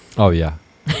dog? Oh, yeah.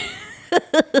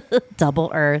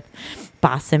 Double Earth,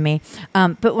 bossing me.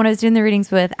 But when I was doing the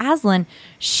readings with Aslan,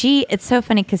 it's so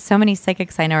funny because so many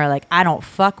psychics I know are like, I don't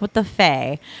fuck with the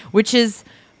Fae, which is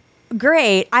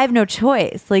great. I have no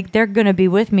choice. Like, they're going to be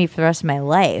with me for the rest of my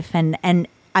life. And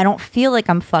I don't feel like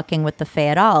I'm fucking with the Fae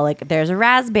at all. Like, there's a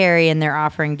raspberry in their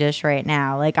offering dish right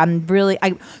now. Like,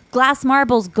 glass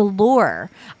marbles galore.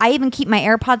 I even keep my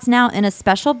AirPods now in a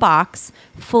special box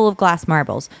full of glass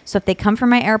marbles. So if they come for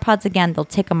my AirPods again, they'll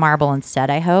take a marble instead,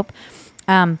 I hope.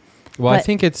 Well, I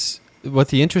think what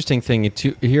the interesting thing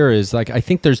here is, like, I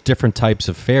think there's different types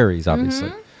of fairies, obviously.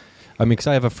 I mean, because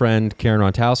I have a friend, Karen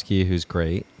Rontowski, who's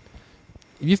great.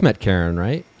 You've met Karen,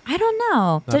 right? I don't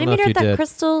know. Did I meet her at that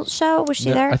Crystal show? Was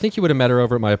she there? I think you would have met her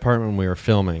over at my apartment when we were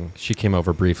filming. She came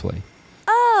over briefly.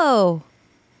 Oh.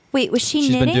 Wait, was she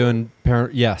knitting? She's been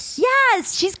doing yes.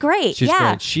 Yes, she's great. She's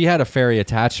great. She had a fairy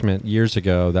attachment years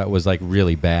ago that was like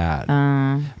really bad.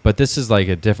 But this is like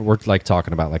we're like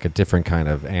talking about like a different kind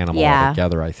of animal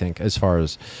altogether, I think, as far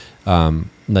as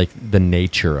like the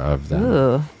nature of them.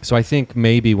 Ooh. So I think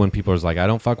maybe when people are like, I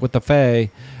don't fuck with the Fae, I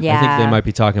think they might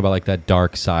be talking about like that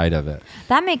dark side of it.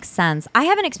 That makes sense. I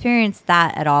haven't experienced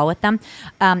that at all with them.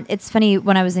 It's funny,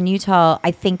 when I was in Utah,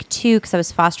 I think too, because I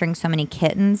was fostering so many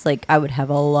kittens, like I would have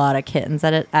a lot of kittens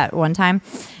at one time,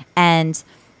 and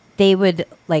they would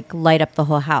like light up the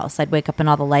whole house. I'd wake up and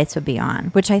all the lights would be on,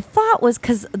 which I thought was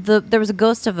because there was a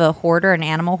ghost of a hoarder, an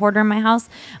animal hoarder in my house.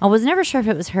 I was never sure if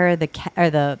it was her, the cat, or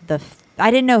the I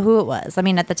didn't know who it was. I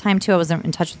mean, at the time too, I wasn't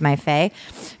in touch with my Fae.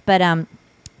 But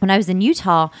when I was in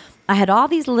Utah, I had all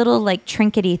these little like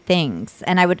trinkety things,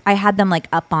 and I had them like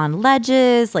up on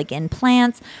ledges, like in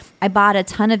plants. I bought a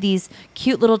ton of these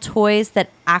cute little toys that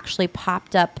actually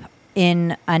popped up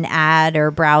in an ad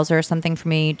or browser or something for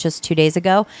me just 2 days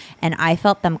ago, and I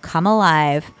felt them come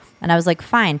alive, and I was like,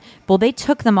 fine. Well, they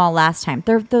took them all last time.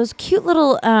 They're those cute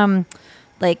little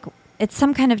like, it's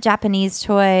some kind of Japanese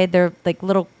toy. They're like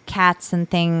little cats and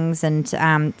things, and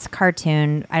it's a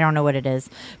cartoon. I don't know what it is,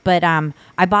 but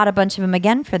I bought a bunch of them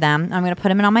again for them. I'm going to put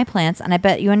them in all my plants, and I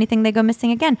bet you anything they go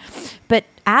missing again. But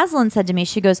Aslan said to me,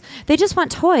 she goes, they just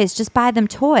want toys. Just buy them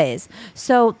toys.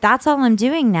 So that's all I'm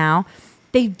doing now.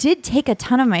 They did take a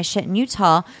ton of my shit in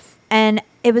Utah, and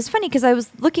it was funny because I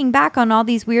was looking back on all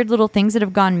these weird little things that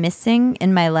have gone missing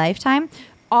in my lifetime,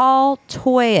 all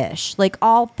toyish, like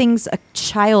all things a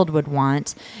child would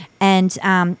want. And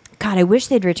God, I wish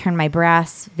they'd return my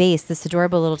brass vase, this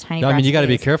adorable little tiny brass I mean, you got to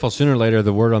be vase. careful. Sooner or later,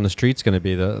 the word on the street's going to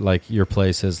be like your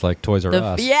place is like Toys R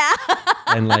Us. Yeah.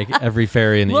 And like every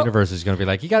fairy in the universe is going to be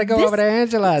like, you got to go over to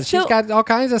Angela. She's got all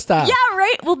kinds of stuff. Yeah,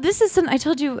 right. Well, this is something I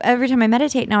told you. Every time I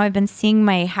meditate now, I've been seeing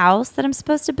my house that I'm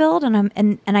supposed to build,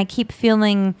 and I keep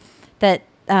feeling that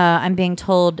I'm being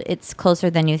told it's closer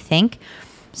than you think.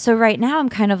 So right now I'm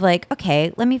kind of like,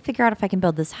 okay, let me figure out if I can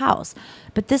build this house.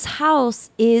 But this house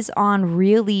is on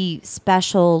really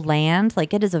special land.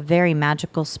 Like, it is a very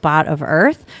magical spot of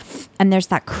earth. And there's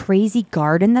that crazy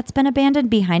garden that's been abandoned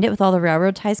behind it with all the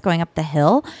railroad ties going up the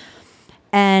hill.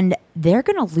 And they're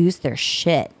going to lose their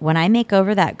shit. When I make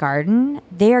over that garden,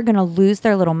 they are going to lose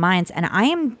their little minds. And I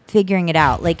am figuring it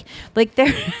out. Like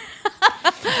they're...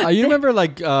 You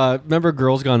remember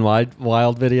Girls Gone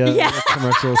Wild video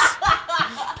commercials?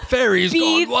 Fairies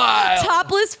beads, gone wild.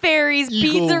 Topless fairies,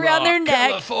 beads around their neck.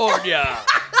 California.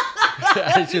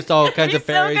 It's just all kinds of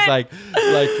fairies,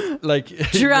 like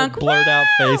drunk, blurred out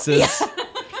faces. Yeah.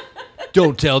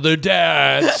 Don't tell their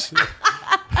dads.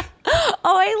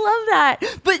 Oh, I love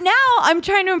that. But now I'm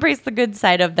trying to embrace the good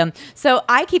side of them. So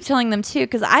I keep telling them too,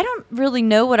 because I don't really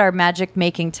know what our magic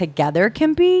making together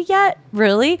can be yet,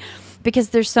 really,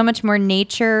 because there's so much more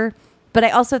nature. But I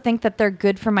also think that they're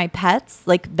good for my pets.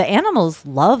 Like, the animals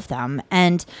love them.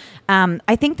 And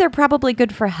I think they're probably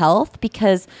good for health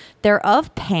because they're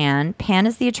of Pan. Pan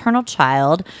is the eternal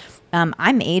child.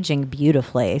 I'm aging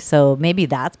beautifully, so maybe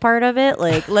that's part of it.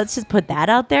 Like, let's just put that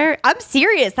out there. I'm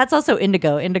serious. That's also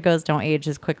indigo. Indigos don't age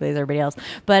as quickly as everybody else.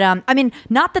 But I mean,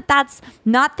 not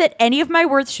that any of my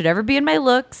worth should ever be in my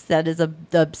looks. That is a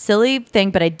silly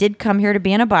thing. But I did come here to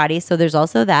be in a body, so there's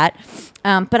also that.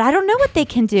 But I don't know what they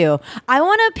can do. I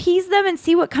want to appease them and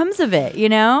see what comes of it. You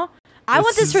know. I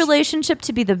want this relationship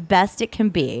to be the best it can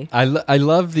be. I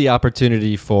love the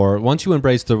opportunity for, once you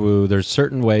embrace the woo, there's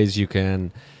certain ways you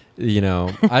can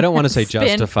I don't want to say Spin.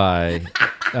 justify,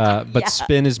 but Yeah.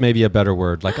 spin is maybe a better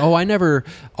word. Like, I never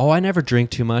drink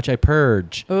too much. I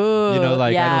purge. Ooh,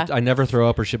 yeah. I never throw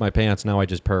up or shit my pants. Now I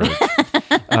just purge.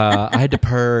 I had to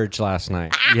purge last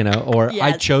night, or I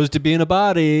Yes. chose to be in a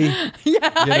body. Yeah,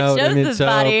 I chose this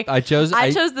body. I chose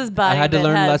this body. I had to that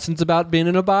learn has- lessons about being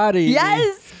in a body.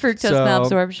 Yes, fructose So-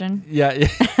 malabsorption. Yeah.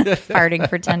 Farting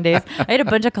for 10 days. I ate a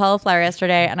bunch of cauliflower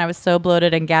yesterday and I was so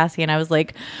bloated and gassy and I was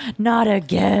like, not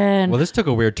again. Well, this took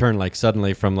a weird turn. Like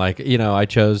suddenly, from I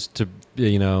chose to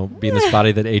be in this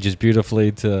body that ages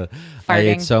beautifully to I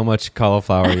ate Farting. so much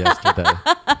cauliflower yesterday.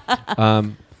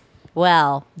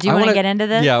 Well, do you want to get into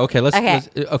this? Yeah. Okay.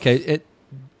 Okay.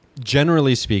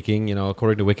 Generally speaking,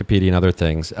 according to Wikipedia and other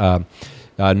things,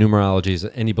 numerology is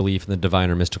any belief in the divine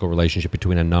or mystical relationship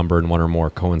between a number and one or more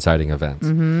coinciding events.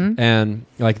 Mm-hmm. And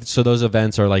so those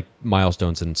events are like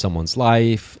milestones in someone's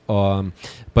life.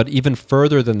 But even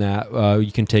further than that,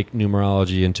 you can take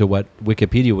numerology into what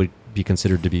Wikipedia would be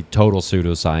considered to be total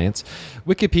pseudoscience.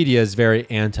 Wikipedia is very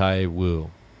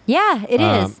anti-woo. Yeah, it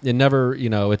is. It never,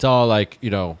 it's all like,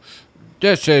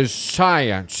 this is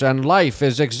science and life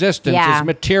is existence Yeah. is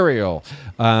material.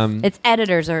 Its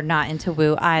editors are not into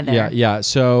woo either. Yeah.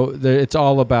 So it's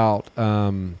all about,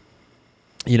 so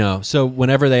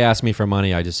whenever they ask me for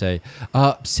money, I just say,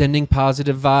 sending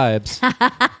positive vibes.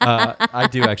 I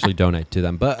do actually donate to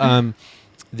them. But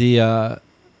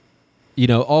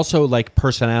also like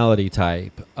personality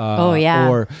type. Oh, yeah.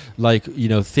 Or like,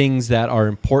 things that are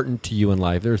important to you in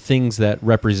life. There are things that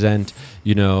represent,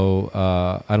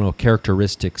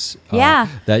 characteristics Yeah.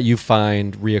 that you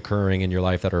find reoccurring in your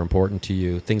life that are important to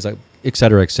you. Things like, et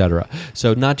cetera, et cetera.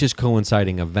 So not just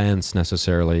coinciding events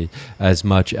necessarily as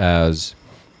much as,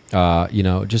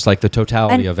 just like the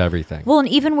totality of everything. Well, and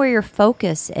even where your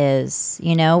focus is,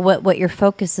 what your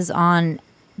focus is on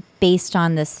based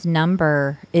on this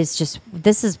number is just,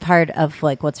 this is part of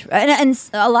like what's, and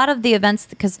a lot of the events,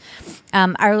 because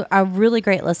our really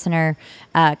great listener,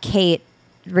 Kate,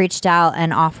 reached out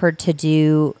and offered to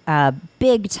do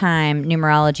big time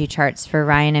numerology charts for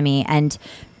Ryan and me. And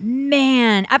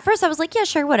man, at first I was like, yeah,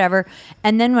 sure, whatever.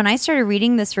 And then when I started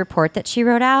reading this report that she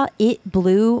wrote out, it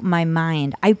blew my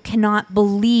mind. I cannot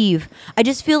believe, I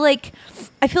feel like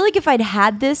if I'd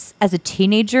had this as a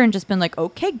teenager and just been like,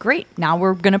 okay, great, now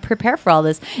we're going to prepare for all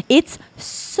this. It's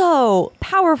so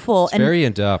powerful It's and very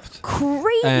in depth.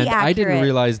 crazy And accurate. I didn't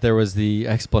realize there was the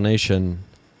explanation.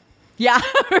 Yeah,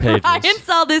 pages. Ryan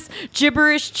saw this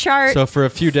gibberish chart. So for a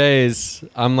few days,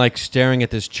 I'm like staring at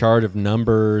this chart of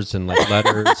numbers and like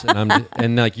letters,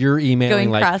 and like you're emailing Going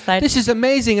like, cross-eyed. this is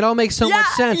amazing. It all makes so much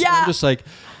Yeah, sense. And yeah. I'm just like,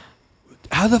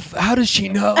 how does she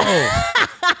know?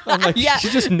 I'm like, Yeah.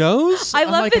 she just knows. I I'm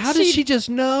love like, that how does she- she just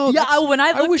know? Yeah, when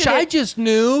I looked wish at I it- just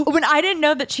knew. When I didn't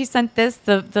know that she sent this,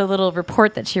 the little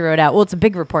report that she wrote out. Well, it's a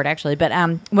big report actually, but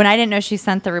when I didn't know she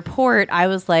sent the report, I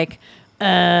was like,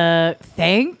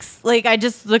 thanks. Like I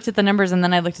just looked at the numbers and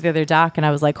then I looked at the other doc and I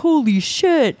was like, holy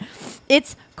shit.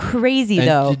 It's crazy And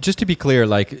though. just to be clear,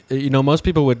 like, most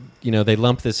people would, they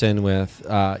lump this in with,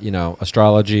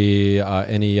 astrology,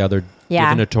 any other Yeah.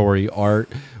 divinatory art,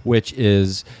 which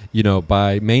is,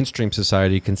 by mainstream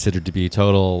society considered to be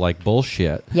total like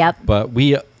bullshit. Yep. But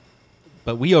we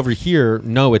over here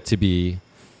know it to be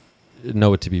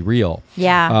real.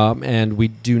 Yeah. And we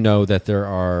do know that there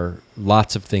are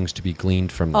lots of things to be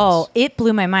gleaned from this. Oh, it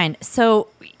blew my mind. So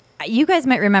you guys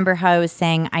might remember how I was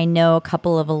saying I know a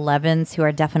couple of 11s who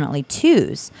are definitely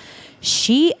 2s.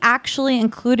 She actually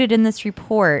included in this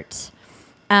report.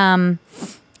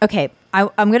 Okay, I'm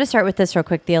going to start with this real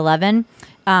quick. The 11.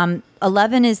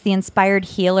 11 is the inspired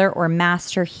healer or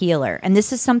master healer. And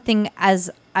this is something as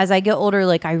I get older,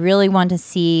 like I really want to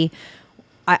see.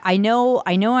 I know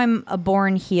I'm a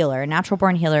born healer, a natural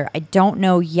born healer. I don't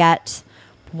know yet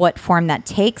what form that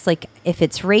takes, like if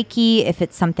it's Reiki, if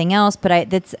it's something else, but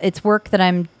it's work that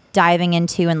I'm diving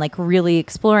into and like really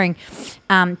exploring.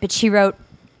 But she wrote,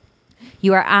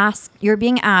 you're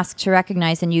being asked to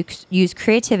recognize and use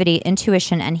creativity,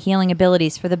 intuition, and healing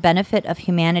abilities for the benefit of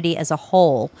humanity as a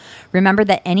whole. Remember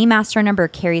that any master number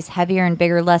carries heavier and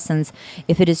bigger lessons.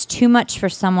 If it is too much for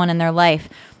someone in their life,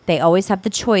 they always have the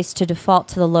choice to default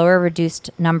to the lower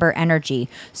reduced number energy.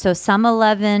 So some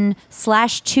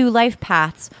 11/2 life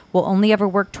paths will only ever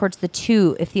work towards the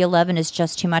 2 if the 11 is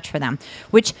just too much for them,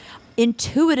 which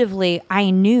intuitively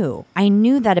I knew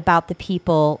that about the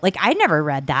people. Like I never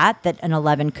read that an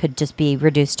 11 could just be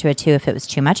reduced to a 2 if it was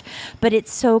too much, but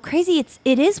it's so crazy.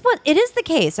 It is the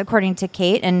case according to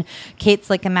Kate, and Kate's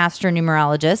like a master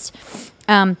numerologist.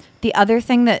 The other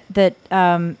thing that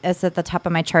is at the top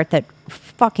of my chart that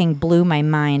fucking blew my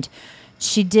mind,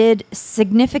 she did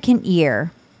significant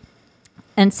year,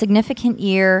 And significant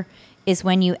year is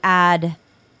when you add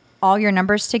all your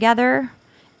numbers together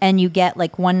and you get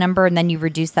like one number and then you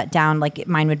reduce that down. Like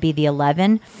mine would be the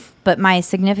 11. But my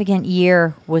significant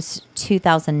year was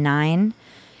 2009.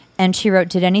 And she wrote,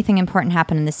 did anything important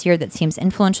happen in this year that seems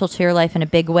influential to your life in a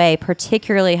big way,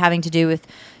 particularly having to do with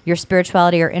your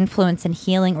spirituality or influence in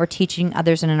healing or teaching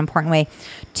others in an important way?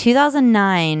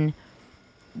 2009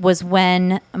 was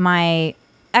when my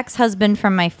ex-husband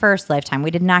from my first lifetime,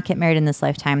 we did not get married in this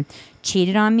lifetime,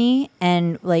 cheated on me.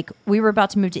 And like we were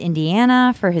about to move to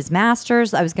Indiana for his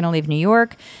master's. I was going to leave New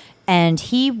York. And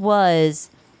he was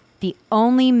the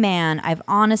only man I've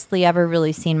honestly ever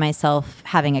really seen myself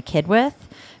having a kid with,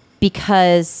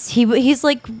 because he's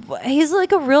like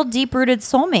a real deep-rooted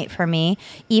soulmate for me,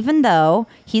 even though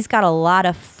he's got a lot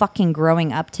of fucking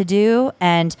growing up to do.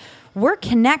 And we're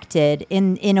connected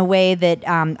in a way that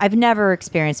I've never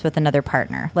experienced with another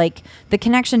partner. Like the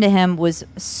connection to him was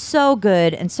so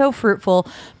good and so fruitful,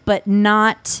 but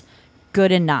not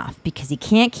good enough because he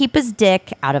can't keep his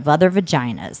dick out of other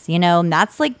vaginas, you know, and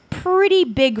that's like pretty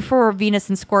big for Venus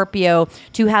and Scorpio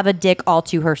to have a dick all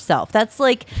to herself. That's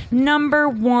like number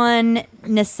one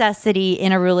necessity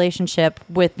in a relationship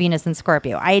with Venus and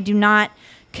Scorpio. I do not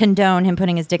condone him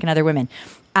putting his dick in other women,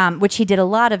 which he did a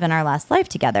lot of in our last life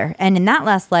together. And in that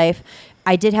last life,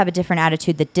 I did have a different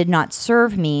attitude that did not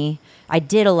serve me. I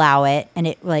did allow it, and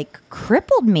it like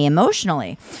crippled me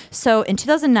emotionally. So in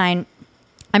 2009,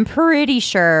 I'm pretty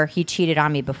sure he cheated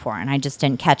on me before, and I just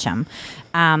didn't catch him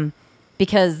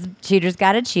because cheaters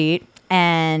got to cheat.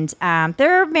 And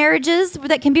there are marriages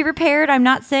that can be repaired. I'm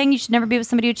not saying you should never be with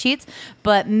somebody who cheats,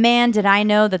 but man, did I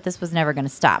know that this was never going to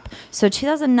stop. So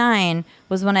 2009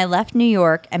 was when I left New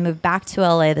York and moved back to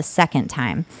LA the second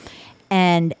time.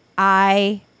 And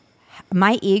my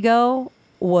ego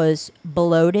was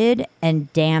bloated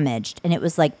and damaged. And it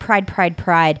was like pride, pride,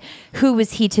 pride. Who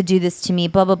was he to do this to me?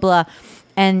 Blah, blah, blah.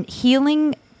 And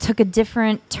healing took a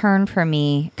different turn for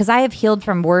me because I have healed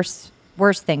from worse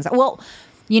things. Well,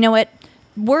 you know what?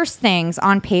 Worse things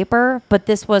on paper, but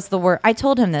this was the worst. I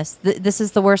told him this. This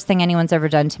is the worst thing anyone's ever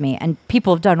done to me. And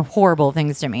people have done horrible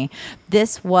things to me.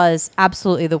 This was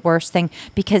absolutely the worst thing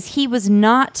because he was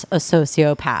not a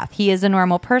sociopath. He is a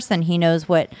normal person. He knows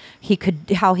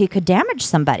how he could damage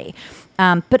somebody.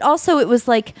 But also it was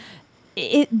like,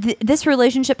 this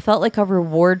relationship felt like a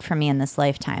reward for me in this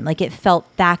lifetime. Like it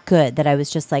felt that good that I was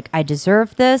just like, I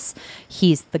deserve this.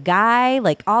 He's the guy,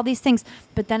 like all these things.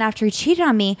 But then after he cheated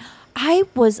on me, I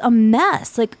was a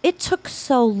mess. Like it took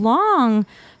so long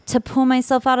to pull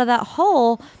myself out of that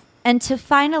hole and to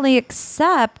finally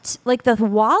accept like the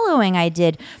wallowing I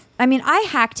did. I mean, I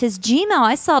hacked his Gmail.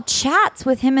 I saw chats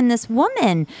with him and this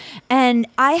woman, and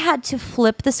I had to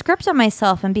flip the script on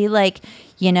myself and be like,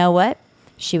 you know what?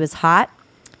 She was hot.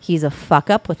 He's a fuck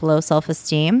up with low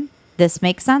self-esteem. This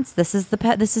makes sense. This is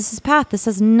this is his path. This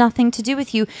has nothing to do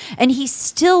with you. And he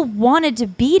still wanted to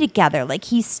be together. Like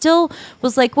he still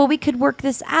was like, well, we could work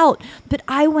this out. But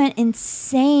I went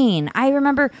insane. I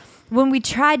remember when we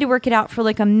tried to work it out for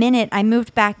like a minute, I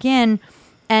moved back in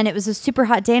and it was a super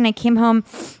hot day and I came home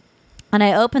and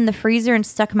I opened the freezer and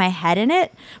stuck my head in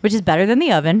it, which is better than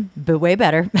the oven, but way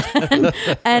better.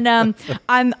 and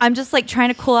I'm just like trying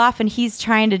to cool off, and he's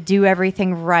trying to do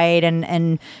everything right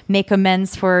and make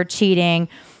amends for cheating.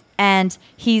 And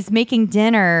he's making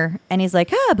dinner, and he's like,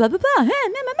 blah, blah, blah,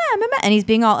 and he's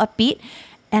being all upbeat.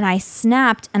 And I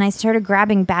snapped, and I started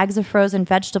grabbing bags of frozen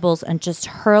vegetables and just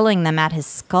hurling them at his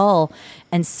skull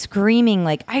and screaming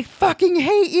like, I fucking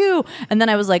hate you. And then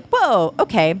I was like, whoa,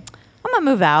 okay. I'm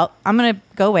gonna move out. I'm gonna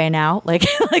go away now. Like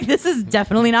this is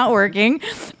definitely not working,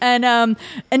 and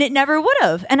it never would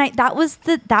have. And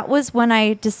that was when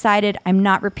I decided I'm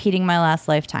not repeating my last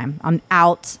lifetime. I'm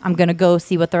out. I'm gonna go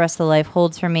see what the rest of the life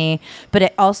holds for me. But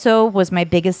it also was my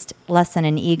biggest lesson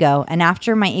in ego. And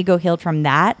after my ego healed from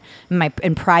that,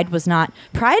 and pride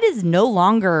is no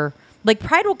longer. Like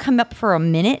pride will come up for a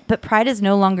minute, but pride is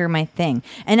no longer my thing.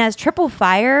 And as triple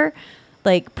fire.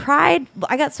 Like pride,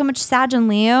 I got so much Sag and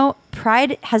Leo.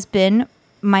 Pride has been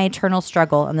my eternal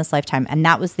struggle in this lifetime. And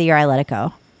that was the year I let it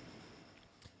go.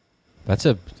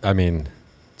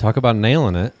 Talk about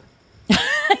nailing it.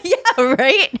 Yeah,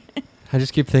 right? I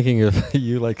just keep thinking of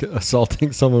you like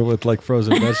assaulting someone with like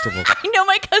frozen vegetables. I know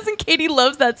my cousin Katie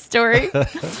loves that story.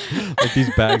 Like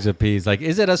these bags of peas. Like,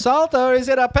 is it a salt or is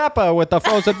it a pepper with the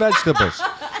frozen vegetables?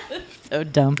 So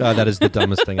dumb. That is the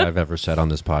dumbest thing I've ever said on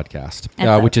this podcast,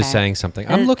 which is saying something.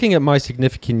 I'm looking at my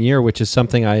significant year, which is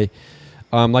something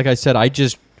like I said, I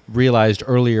just realized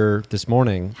earlier this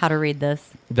morning How to read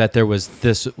this. that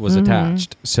this was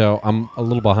attached. So I'm a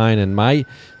little behind, and my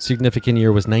significant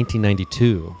year was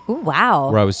 1992, Ooh, wow.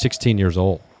 where I was 16 years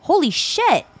old. Holy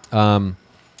shit.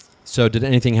 So did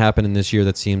anything happen in this year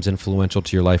that seems influential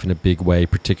to your life in a big way,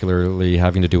 particularly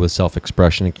having to do with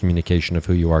self-expression and communication of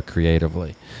who you are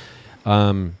creatively?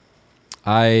 I'm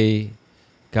trying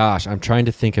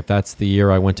to think if that's the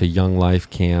year I went to Young Life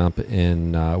Camp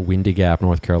in Windy Gap,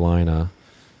 North Carolina,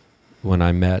 when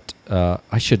I met,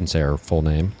 I shouldn't say her full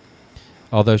name,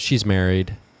 although she's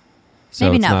married. So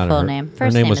Maybe it's not full her name. Her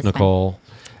First name name was is fine. Nicole.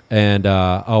 And,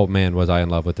 oh man, was I in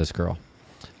love with this girl.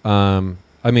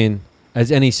 I mean,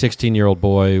 as any 16-year-old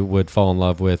boy would fall in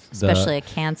love with Especially a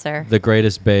Cancer. the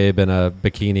greatest babe in a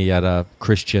bikini at a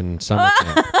Christian summer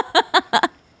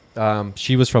camp.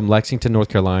 She was from Lexington, North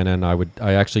Carolina, and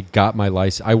I actually got my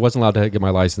license. I wasn't allowed to get my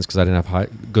license because I didn't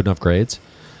have good enough grades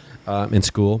in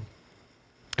school.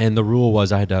 And the rule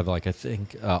was I had to have, like, I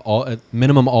think,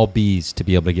 minimum all Bs to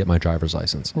be able to get my driver's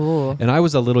license. Ooh. And I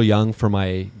was a little young for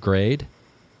my grade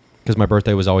because my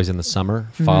birthday was always in the summer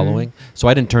following. So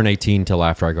I didn't turn 18 till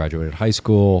after I graduated high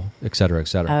school, et cetera, et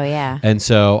cetera. Oh, yeah. And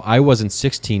so I wasn't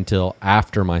 16 till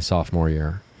after my sophomore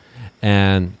year.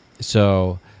 And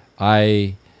so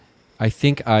I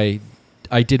think I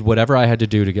did whatever I had to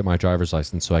do to get my driver's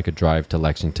license so I could drive to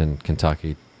Lexington,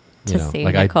 Kentucky. To see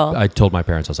like Nicole. I told my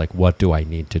parents, I was like, what do I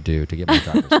need to do to get my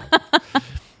driver's license?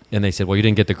 And they said, well, you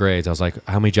didn't get the grades. I was like,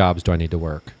 how many jobs do I need to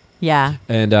work? Yeah.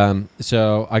 And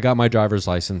so I got my driver's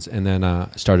license and then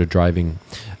started driving.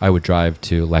 I would drive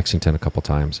to Lexington a couple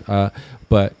times.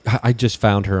 But I just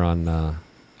found her on,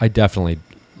 I definitely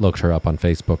looked her up on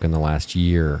Facebook in the last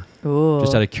year. Ooh.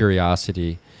 Just out of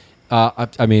curiosity.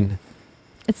 I mean,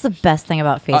 It's the best thing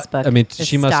about Facebook. I mean, is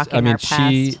she must, stalking I mean, our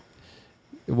past.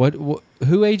 what,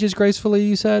 who ages gracefully,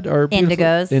 you said? Or beautiful?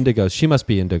 Indigos. She must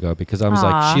be indigo because I was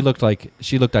Aw. like,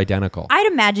 she looked identical. I'd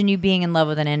imagine you being in love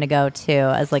with an indigo too,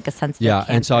 as like a sensitive. Yeah,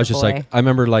 and so I was Cancer just boy. like, I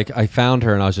remember like I found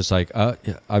her and I was just like,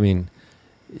 I mean,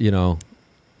 you know,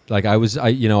 like I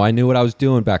knew what I was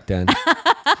doing back then.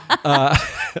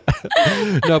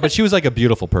 No, but she was like a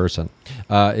beautiful person.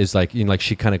 Is like, you know, like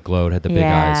she kind of glowed, had the big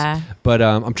Yeah. eyes. But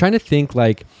I'm trying to think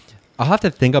like, I'll have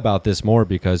to think about this more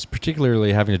because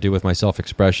particularly having to do with my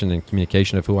self-expression and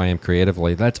communication of who I am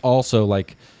creatively, that's also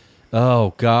like,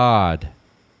 oh God.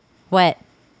 What?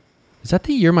 Is that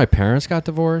the year my parents got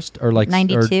divorced or like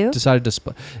 92? or decided to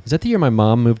split? Is that the year my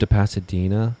mom moved to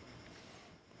Pasadena?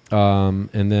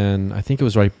 And then I think it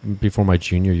was right before my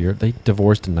junior year. They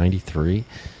divorced in 93.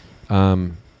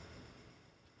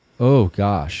 Oh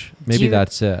gosh, maybe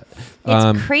that's it.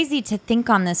 It's crazy to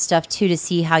think on this stuff too, to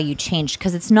see how you change,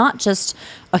 because it's not just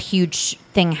a huge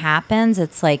thing happens.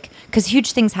 It's like, because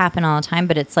huge things happen all the time,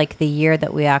 but it's like the year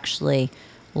that we actually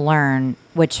learn,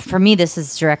 which for me, this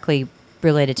is directly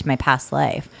related to my past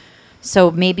life.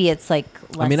 So maybe it's like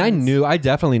lessons. I mean, I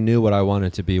definitely knew what I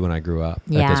wanted to be when I grew up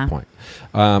at Yeah. this point.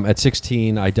 At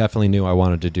 16, I definitely knew I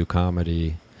wanted to do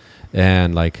comedy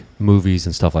and like movies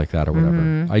and stuff like that or whatever.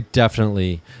 Mm-hmm. I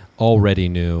definitely already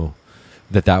knew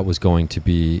that was going to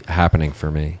be happening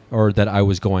for me, or that I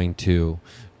was going to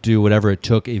do whatever it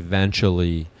took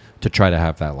eventually to try to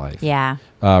have that life. Yeah.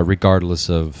 Regardless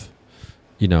of,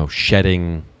 you know,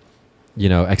 shedding, you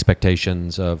know,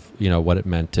 expectations of, you know, what it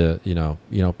meant to, you know,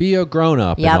 be a grown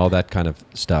up Yep. and all that kind of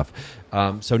stuff.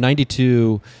 So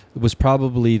 92 was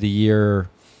probably the year.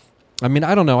 I mean,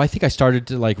 I don't know. I think I started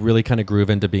to like really kind of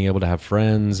groove into being able to have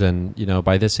friends, and you know,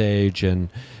 by this age, and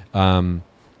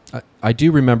I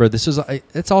do remember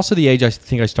it's also the age I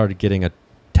think I started getting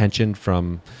attention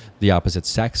from the opposite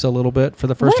sex a little bit for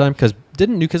the first What? time, because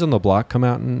didn't New Kids on the Block come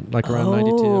out in like around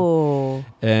 92? Oh.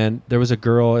 And there was a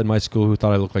girl in my school who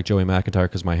thought I looked like Joey McIntyre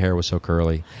because my hair was so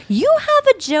curly. You have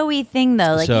a Joey thing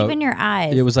though, like So, even your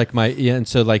eyes. It was like and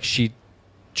so like she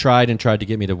tried to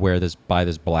get me to buy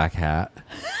this black hat.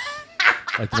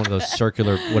 Like one of those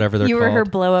circular, whatever they're you called. were her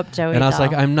blow up Joey. And I was doll.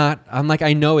 like, I'm like,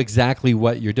 I know exactly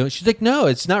what you're doing. She's like, no,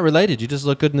 it's not related. You just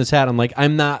look good in this hat. I'm like,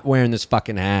 I'm not wearing this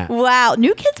fucking hat. Wow,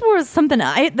 New Kids was something.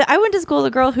 I went to school with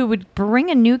a girl who would bring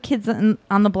a New Kids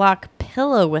on the Block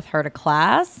pillow with her to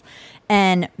class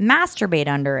and masturbate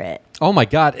under it. Oh my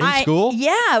God, in school?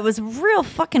 Yeah, it was real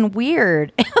fucking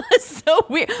weird. It was so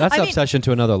weird. That's obsession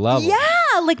to another level.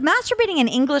 Yeah, like masturbating in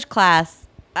English class.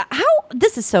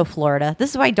 This is so Florida.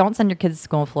 This is why don't send your kids to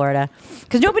school in Florida,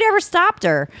 because nobody ever stopped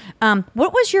her.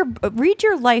 What was read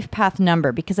your life path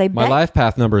number? Because I My bet. life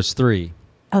path number is 3.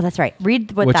 Oh, that's right.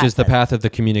 Read what which that is the says. path of the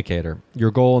communicator.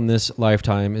 Your goal in this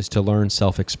lifetime is to learn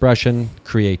self-expression,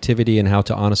 creativity, and how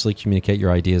to honestly communicate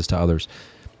your ideas to others.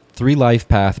 3 life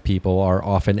path people are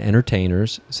often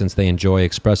entertainers since they enjoy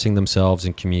expressing themselves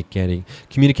and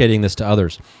communicating this to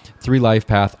others. 3 life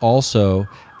path also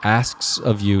asks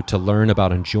of you to learn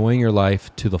about enjoying your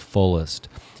life to the fullest.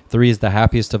 3 is the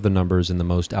happiest of the numbers and the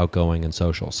most outgoing and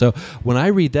social. So when I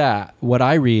read that, what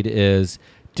I read is,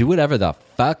 do whatever the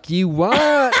fuck you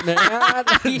want, man.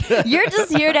 You're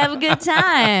just here to have a good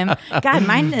time. God,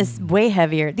 mine is way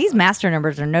heavier. These master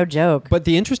numbers are no joke. But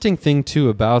the interesting thing, too,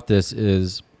 about this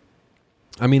is,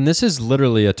 I mean, this is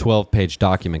literally a 12-page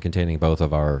document containing both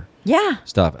of our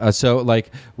stuff. So, like,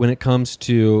 when it comes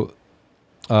to...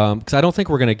 because I don't think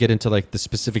we're going to get into like the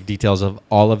specific details of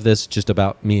all of this just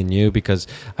about me and you, because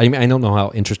I don't know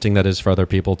how interesting that is for other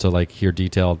people to like hear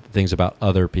detailed things about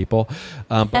other people.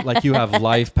 But like you have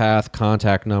life path,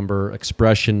 contact number,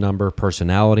 expression number,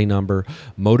 personality number,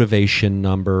 motivation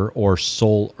number, or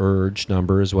soul urge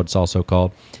number is what it's also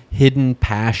called. Hidden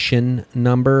passion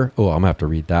number. Oh, I'm going to have to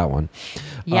read that one.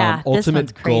 Yeah, this one's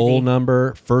ultimate crazy. goal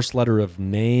number, first letter of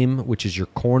name, which is your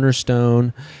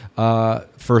cornerstone,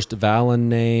 first Valen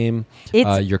name,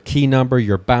 your key number,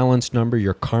 your balance number,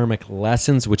 your karmic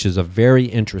lessons, which is a very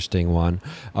interesting one.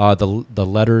 The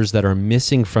letters that are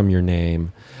missing from your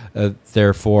name,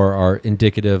 therefore, are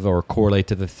indicative or correlate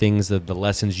to the things that the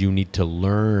lessons you need to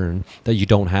learn that you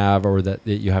don't have, or that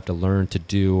you have to learn to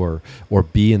do or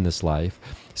be in this life.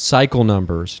 Cycle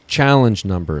numbers, challenge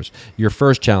numbers, your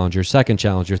first challenge, your second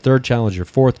challenge, your third challenge, your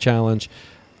fourth challenge,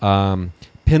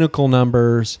 pinnacle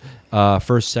numbers,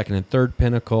 first, second, and third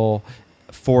pinnacle,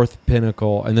 fourth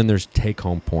pinnacle, and then there's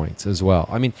take-home points as well.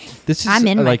 I mean, this is I'm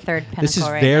in like my third pinnacle this is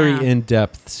right very now.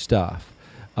 in-depth stuff.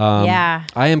 Yeah.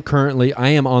 I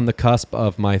am on the cusp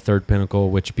of my third pinnacle,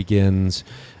 which begins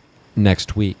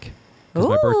next week, because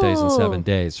my birthday's in 7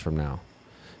 days from now.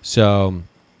 So,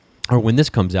 or when this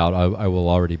comes out, I will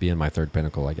already be in my third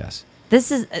pinnacle, I guess.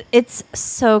 It's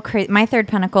so crazy. My third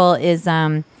pinnacle is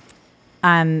I'm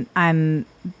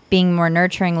being more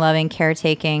nurturing, loving,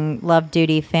 caretaking, love,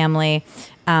 duty, family.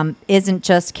 Isn't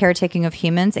just caretaking of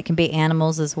humans; it can be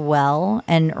animals as well.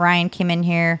 And Ryan came in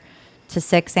here to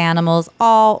 6 animals,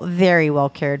 all very well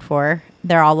cared for.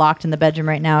 They're all locked in the bedroom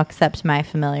right now, except my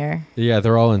familiar. Yeah,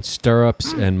 they're all in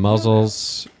stirrups and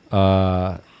muzzles,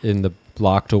 in the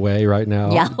locked away right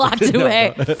now. Yeah, locked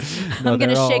away. No, I'm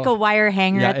gonna they're shake all- a wire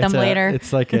hanger at them later.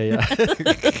 It's like a.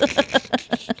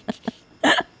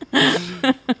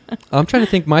 I'm trying to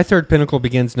think. My third pinnacle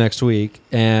begins next week,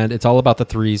 and it's all about the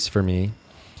 3s for me.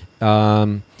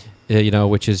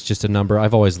 Which is just a number.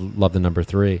 I've always loved the number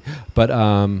 3, but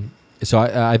so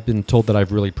I've been told that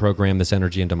I've really programmed this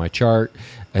energy into my chart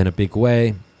in a big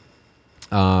way.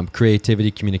 Creativity,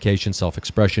 communication,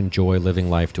 self-expression, joy, living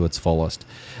life to its fullest.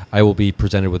 I will be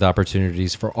presented with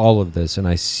opportunities for all of this, and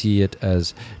I see it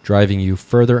as driving you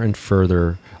further and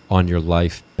further on your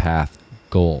life path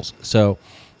goals. So,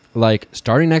 like,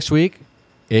 starting next week,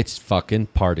 it's fucking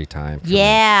party time.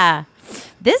 Yeah.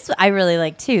 This I really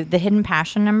like too. The hidden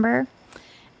passion number.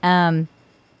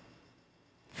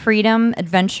 Freedom,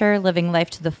 adventure, living life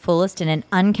to the fullest in an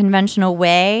unconventional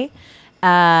way.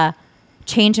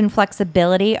 Change and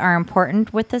flexibility are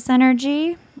important with this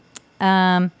energy.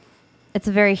 It's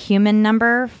a very human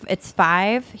number. It's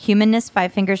 5. Humanness,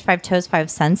 5 fingers, 5 toes, 5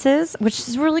 senses, which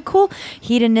is really cool.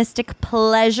 Hedonistic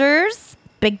pleasures.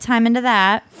 Big time into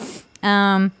that.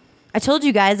 I told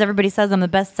you guys, everybody says I'm the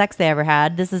best sex they ever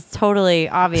had. This is totally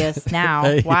obvious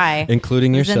now. Why?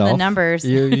 Including It's yourself. in the numbers.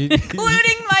 You-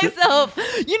 Including myself.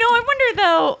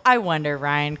 I wonder,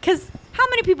 Ryan, because how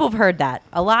many people have heard that?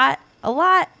 A lot?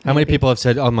 How many people have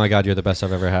said, "Oh my God, you're the best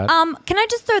I've ever had"? Can I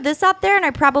just throw this out there? And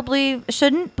I probably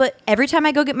shouldn't, but every time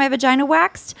I go get my vagina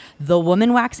waxed, the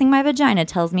woman waxing my vagina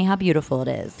tells me how beautiful it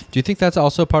is. Do you think that's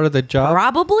also part of the job?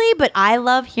 Probably, but I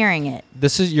love hearing it.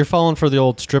 You're falling for the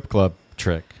old strip club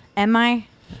trick. Am I?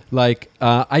 Like,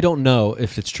 I don't know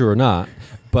if it's true or not,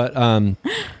 but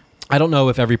I don't know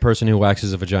if every person who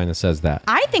waxes a vagina says that.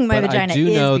 I think my But vagina I do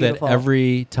is know beautiful. that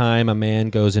every time a man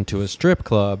goes into a strip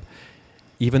club,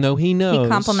 even though he knows... He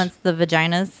compliments the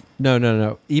vaginas.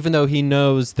 No. Even though he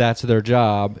knows that's their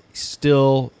job,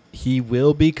 still... He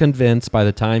will be convinced by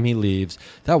the time he leaves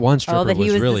that one stripper that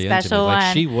he was the really into me. special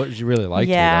Like one. she really liked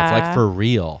me. Yeah. That's like for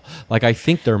real. Like I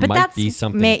think there But might that's be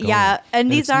something. Going. yeah,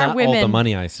 and these it's are not women. All the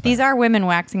money I spent. These are women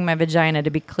waxing my vagina, to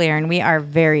be clear, and we are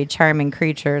very charming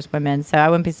creatures, women. So I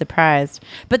wouldn't be surprised.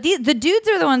 But the dudes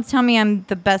are the ones telling me I'm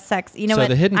the best sex. You know so what?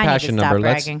 the hidden I need to passion stop number.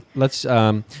 bragging. Let's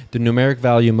the numeric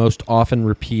value most often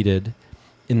repeated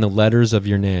in the letters of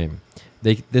your name.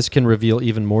 This can reveal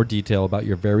even more detail about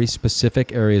your very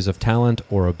specific areas of talent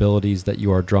or abilities that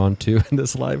you are drawn to in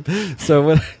this life. So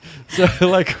when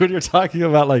you're talking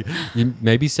about like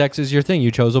maybe sex is your thing,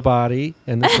 you chose a body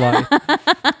in this life,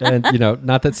 and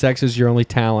not that sex is your only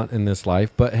talent in this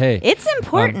life, but hey, it's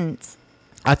important.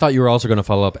 I thought you were also going to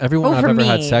follow up. Everyone I've ever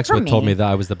had sex with told me that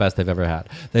I was the best they've ever had.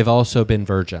 They've also been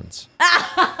virgins.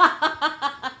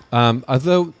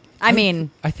 Although. I mean,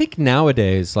 I think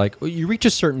nowadays, like you reach a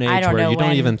certain age where you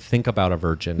don't even think about a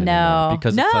virgin anymore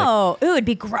because it's like, ooh, it'd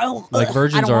be gross. Like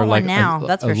virgins are like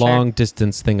a long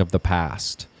distance thing of the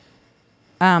past.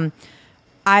 I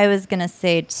was gonna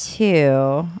say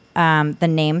too, the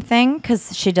name thing,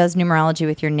 because she does numerology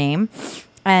with your name,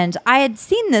 and I had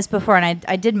seen this before, and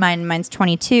I did mine. Mine's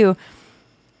 22,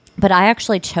 but I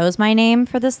actually chose my name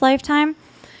for this lifetime.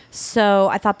 So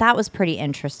I thought that was pretty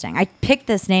interesting. I picked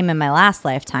this name in my last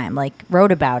lifetime, like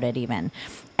wrote about it even.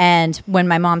 And when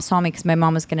my mom saw me, because my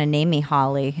mom was going to name me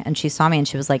Holly, and she saw me and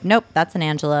she was like, nope, that's an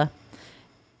Angela.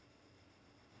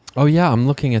 Oh, yeah. I'm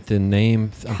looking at the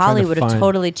name. Holly would have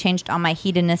totally changed all my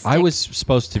hedonistic pursuits. I was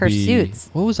supposed to be.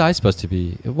 What was I supposed to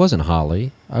be? It wasn't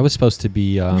Holly. I was supposed to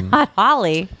be. Not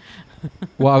Holly.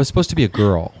 Well, I was supposed to be a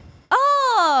girl.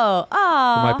 Oh.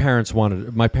 My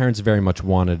parents very much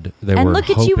wanted. And look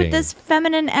at you with this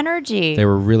feminine energy. They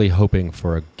were really hoping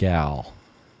for a gal,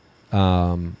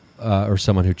 or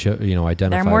someone who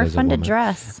identified. They're more as fun a to woman.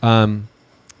 dress.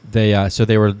 So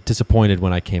they were disappointed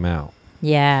when I came out.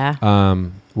 Yeah.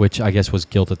 Which I guess was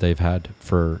guilt that they've had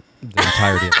for the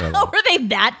entirety of their life. Were they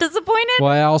that disappointed?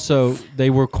 Well, they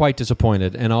were quite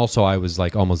disappointed, and also I was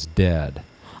like almost dead.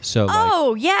 So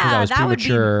yeah, I was that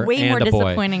premature would be way more and a boy.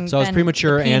 disappointing. So I was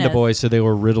premature and a boy, so they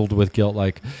were riddled with guilt.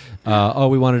 Like,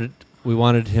 we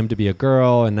wanted him to be a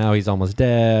girl, and now he's almost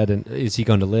dead. And is he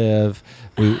going to live?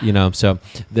 So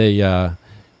they.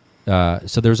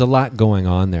 So there's a lot going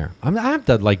on there. I have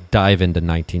to dive into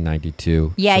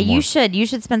 1992. Yeah, you should. You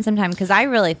should spend some time, because I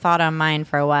really thought on mine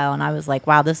for a while, and I was like,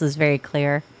 wow, this is very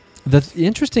clear. The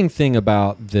interesting thing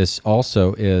about this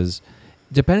also is,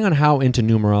 depending on how into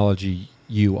numerology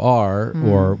you are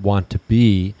or want to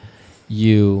be,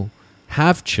 you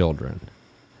have children.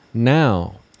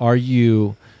 Now, are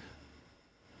you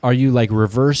like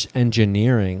reverse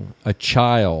engineering a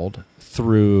child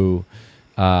through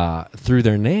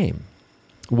their name?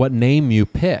 What name you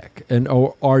pick,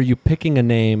 or are you picking a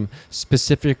name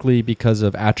specifically because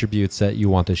of attributes that you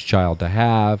want this child to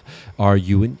have? Are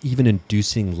you even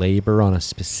inducing labor on a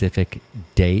specific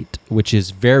date, which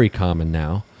is very common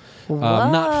now?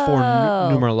 Not for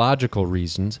numerological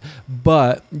reasons,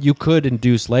 but you could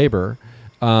induce labor,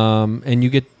 and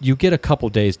you get a couple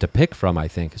days to pick from, I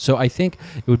think. So I think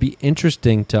it would be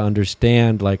interesting to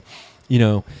understand,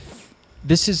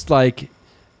 this is like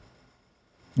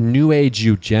New Age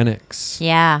eugenics.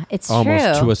 Yeah, it's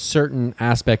almost true. To a certain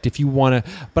aspect, if you want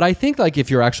to. But I think if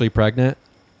you're actually pregnant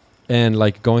and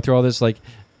going through all this, the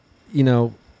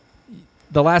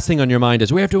last thing on your mind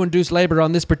is we have to induce labor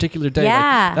on this particular day.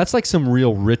 Yeah. That's some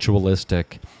real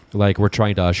ritualistic, we're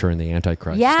trying to usher in the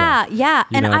Antichrist stuff. Yeah.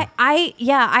 And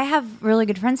I have really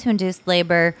good friends who induced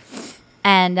labor,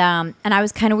 and I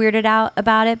was kind of weirded out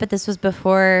about it, but this was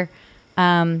before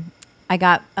I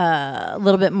got a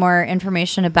little bit more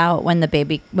information about when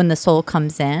the soul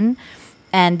comes in,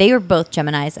 and they were both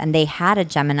Geminis, and they had a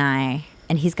Gemini,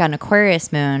 and he's got an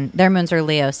Aquarius moon. Their moons are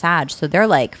Leo, Sag, so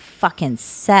they're fucking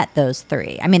set, those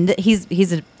three. I mean,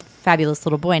 he's a fabulous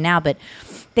little boy now, but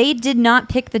they did not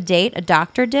pick the date. A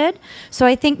doctor did. So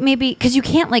I think maybe because you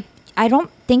can't I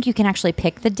don't think you can actually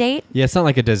pick the date. Yeah, it's not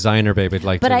like a designer baby, to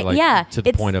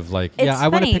the point of I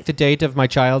want to pick the date of my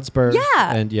child's birth.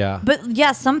 Yeah, and but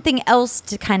something else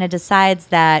to kind of decides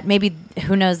that maybe,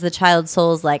 who knows, the child's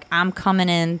soul is I'm coming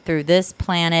in through this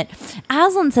planet.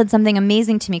 Aslan said something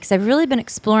amazing to me, because I've really been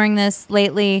exploring this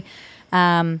lately.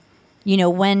 When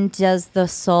does the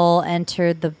soul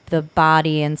enter the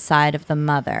body inside of the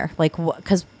mother?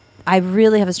 Because I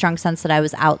really have a strong sense that I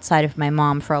was outside of my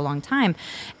mom for a long time.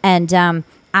 And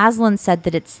Aslan said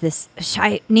that it's this...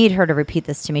 I need her to repeat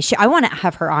this to me. I want to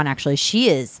have her on, actually. She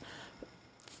is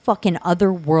fucking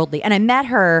otherworldly. And I met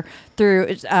her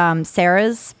through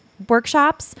Sarah's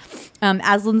workshops.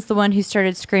 Aslan's the one who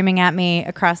started screaming at me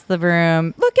across the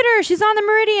room, look at her, she's on the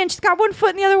meridian, she's got one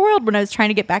foot in the other world, when I was trying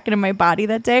to get back into my body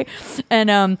that day.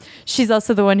 And she's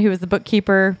also the one who was the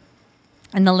bookkeeper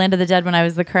in the Land of the Dead when I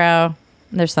was the crow.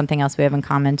 There's something else we have in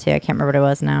common too. I can't remember what it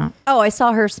was now. Oh, I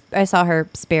saw her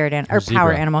spirit or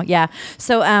power animal. Yeah.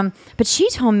 So, but she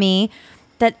told me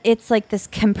that it's this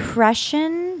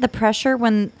compression, the pressure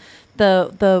when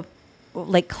the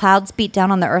like clouds beat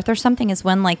down on the earth or something is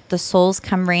when like the souls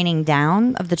come raining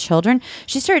down of the children.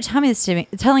 She started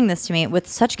telling this to me with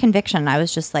such conviction. I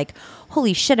was just like,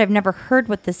 holy shit, I've never heard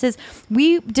what this is.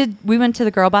 We went to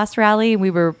the Girl Boss rally.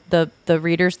 We were the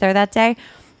readers there that day.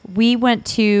 We went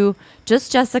to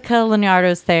just Jessica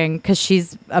Leonardo's thing because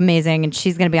she's amazing and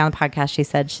she's going to be on the podcast. She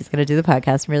said she's going to do the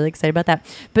podcast. I'm really excited about that.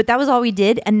 But that was all we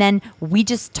did. And then we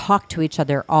just talked to each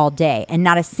other all day. And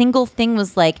not a single thing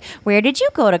was like, where did you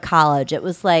go to college? It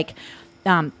was like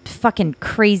fucking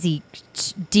crazy,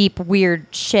 deep, weird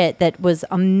shit that was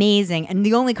amazing. And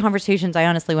the only conversations I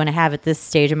honestly want to have at this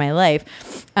stage of my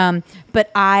life. But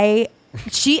for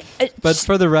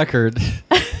the record...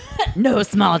 No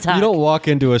small talk. You don't walk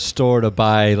into a store to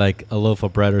buy like a loaf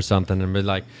of bread or something and be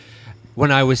like,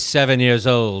 when I was 7 years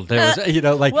old, there was,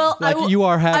 you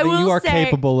are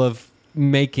capable of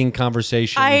making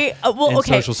conversation in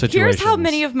social situations. Here's how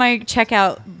many of my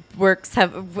checkout works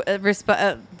have,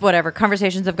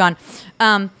 conversations have gone.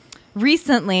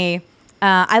 Recently,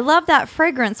 I love that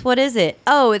fragrance. What is it?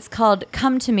 Oh, it's called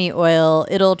Come To Me oil.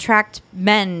 It'll attract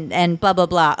men and blah, blah,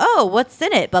 blah. Oh, what's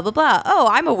in it? Blah, blah, blah. Oh,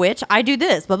 I'm a witch. I do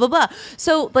this, blah, blah, blah.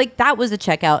 So like that was a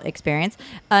checkout experience.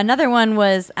 Another one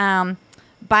was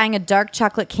buying a dark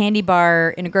chocolate candy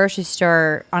bar in a grocery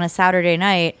store on a Saturday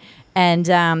night. And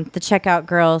the checkout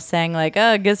girl saying like,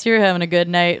 oh, I guess you're having a good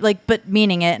night. Like, but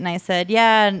meaning it. And I said,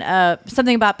 yeah. And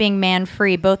something about being man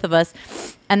free, both of us.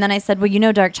 And then I said,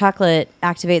 well, dark chocolate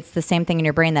activates the same thing in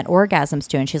your brain that orgasms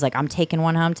do. And she's like, I'm taking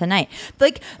one home tonight.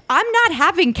 Like, I'm not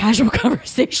having casual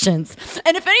conversations.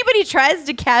 And if anybody tries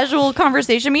to casual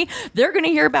conversation me, they're going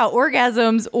to hear about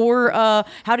orgasms or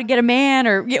how to get a man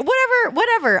or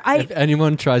whatever. If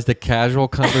anyone tries to casual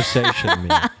conversation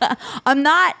me.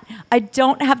 I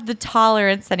don't have the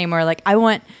tolerance anymore. Like, I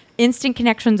want instant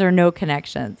connections or no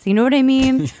connections. You know what I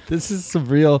mean? This is some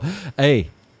real,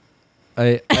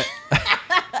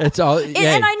 it's all, and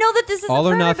I know that this isn't all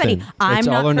or for nothing. everybody. I'm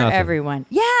not for nothing. everyone.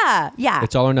 Yeah.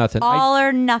 It's all or nothing. All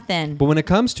or nothing. But when it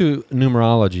comes to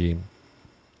numerology,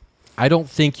 I don't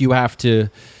think you have to,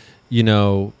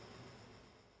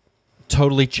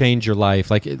 totally change your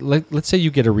life. Like, let's say you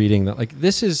get a reading that, like,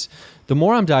 this is, the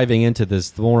more I'm diving into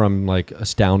this, the more I'm like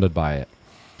astounded by it.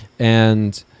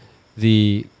 And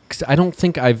 'cause I don't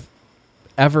think I've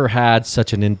ever had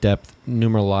such an in-depth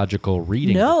numerological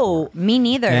reading. No, before. Me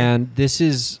neither. And this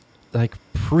is like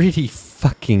pretty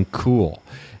fucking cool.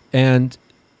 And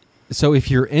so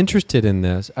if you're interested in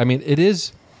this, I mean, it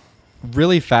is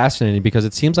really fascinating because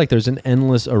it seems like there's an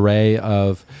endless array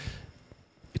of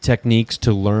techniques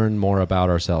to learn more about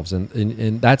ourselves.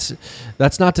 And that's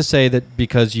not to say that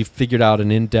because you've figured out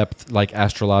an in-depth like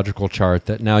astrological chart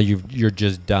that now you're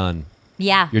just done.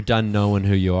 Yeah. You're done knowing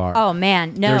who you are. Oh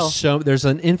man, no. There's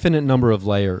an infinite number of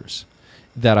layers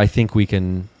that I think we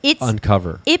can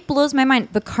uncover. It blows my mind.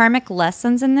 The karmic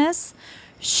lessons in this.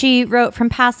 She wrote, from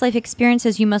past life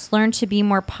experiences, you must learn to be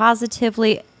more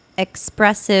positively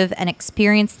expressive and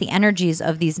experience the energies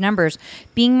of these numbers,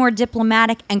 being more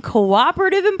diplomatic and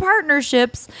cooperative in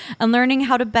partnerships, and learning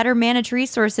how to better manage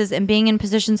resources and being in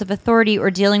positions of authority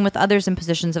or dealing with others in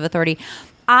positions of authority.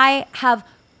 I have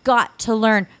got to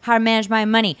learn how to manage my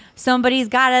money. Somebody's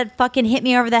got to fucking hit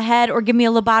me over the head or give me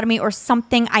a lobotomy or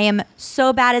something. I am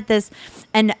so bad at this.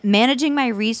 And managing my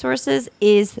resources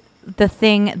is the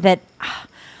thing that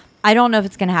I don't know if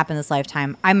it's going to happen this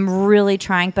lifetime. I'm really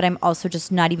trying, but I'm also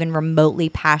just not even remotely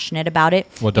passionate about it.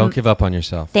 Well, don't give up on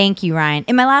yourself. Thank you, Ryan.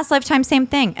 In my last lifetime, same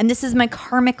thing. And this is my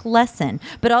karmic lesson.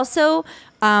 But also,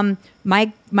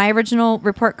 my original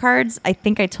report cards, I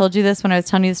think I told you this when I was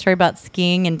telling you the story about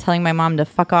skiing and telling my mom to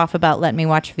fuck off about letting me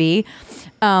watch V.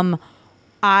 All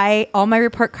my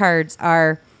report cards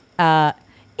are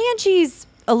Angie's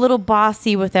a little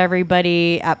bossy with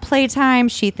everybody at playtime.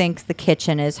 She thinks the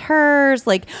kitchen is hers.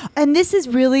 Like, and this is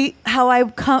really how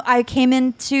I came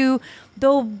into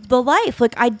the life.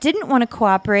 Like, I didn't want to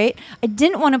cooperate. I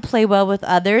didn't want to play well with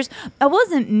others. I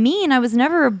wasn't mean. I was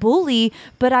never a bully,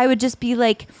 but I would just be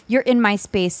like, you're in my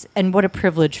space and what a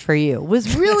privilege for you.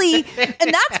 Was really,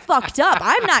 and that's fucked up.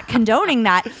 I'm not condoning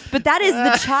that, but that is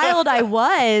the child I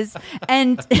was.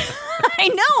 And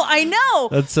I know.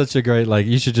 That's such a great, like,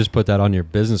 you should just put that on your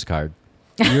business card.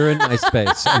 You're in my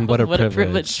space and what a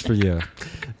privilege for you.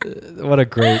 What a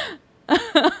great...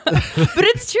 But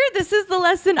it's true. This is the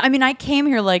lesson. I mean, I came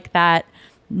here like that.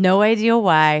 No idea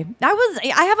why.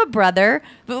 I have a brother.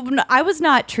 But I was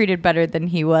not treated better than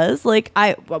he was. Like,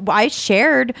 I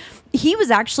shared. He was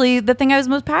actually the thing I was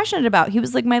most passionate about. He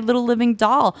was like my little living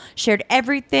doll. Shared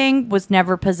everything. Was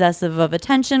never possessive of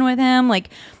attention with him. Like,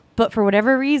 but for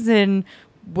whatever reason,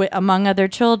 among other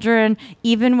children.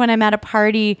 Even when I'm at a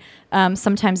party,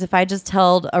 sometimes if I just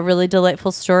tell a really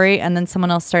delightful story and then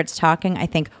someone else starts talking, I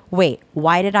think, wait,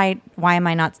 why am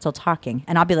I not still talking?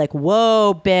 And I'll be like,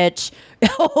 whoa, bitch,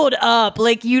 hold up.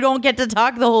 Like, you don't get to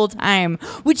talk the whole time,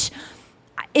 which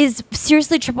is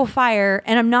seriously triple fire.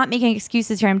 And I'm not making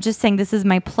excuses here. I'm just saying this is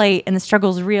my plight and the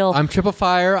struggle's real. I'm triple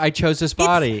fire. I chose this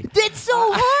body. It's so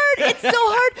hard. It's so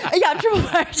hard. Yeah, I'm triple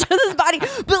fire. I chose this body.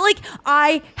 But like,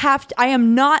 I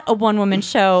am not a one-woman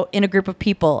show in a group of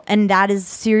people. And that is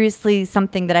seriously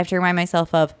something that I have to remind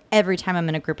myself of every time I'm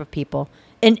in a group of people.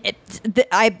 And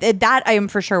I am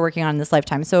for sure working on in this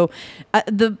lifetime. So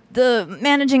the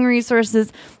managing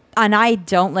resources, and I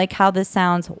don't like how this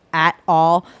sounds at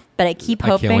all. But I keep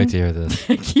hoping. I can't wait to hear this.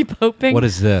 I keep hoping. What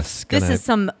is this? I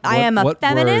am a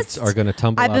feminist. What words are going to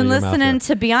tumble I've out been of your mouth listening here?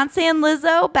 to Beyonce and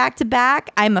Lizzo back to back.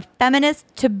 I'm a feminist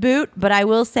to boot, but I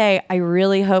will say I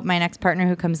really hope my next partner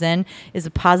who comes in is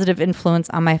a positive influence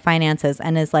on my finances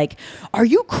and is like, are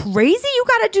you crazy? You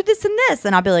got to do this and this.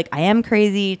 And I'll be like, I am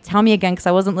crazy. Tell me again because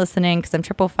I wasn't listening because I'm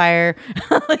triple fire.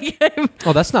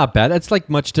 Oh, that's not bad. That's like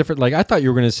much different. Like I thought you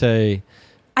were going to say.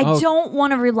 I don't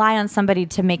want to rely on somebody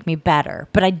to make me better,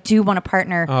 but I do want a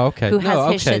partner who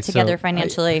has his shit together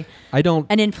financially. I don't.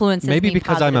 And influences maybe me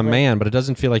because I'm a positively. man, but it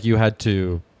doesn't feel like you had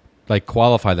to like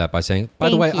qualify that by saying, by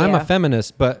the way, Thank I'm you. a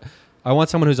feminist, but I want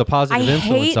someone who's a positive I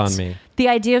influence hate on me. the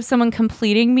idea of someone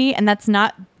completing me, and that's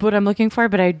not what I'm looking for,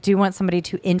 but I do want somebody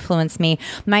to influence me.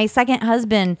 My second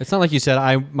husband... It's not like you said,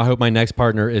 I hope my next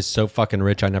partner is so fucking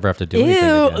rich I never have to do anything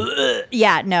again.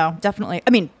 Yeah, no, definitely. I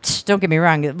mean, don't get me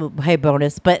wrong. Hey,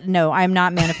 bonus. But no, I'm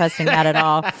not manifesting that at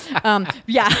all.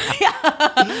 Yeah.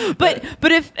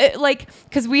 But if,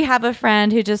 because we have a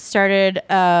friend who just started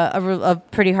a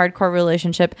pretty hardcore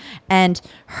relationship, and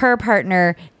her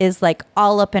partner is like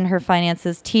all up in her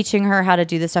finances, teaching her how to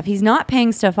do this stuff. He's not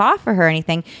paying stuff off for her or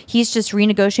anything. He's just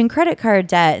renegotiating credit card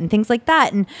debt and things like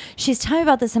that. And she's telling me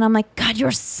about this, and I'm like, God,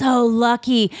 you're so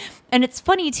lucky. And it's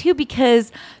funny too,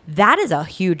 because that is a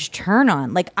huge turn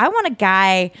on. Like, I want a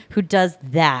guy who does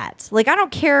that. Like, I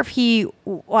don't care if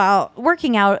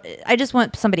working out, I just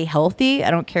want somebody healthy.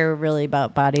 I don't care really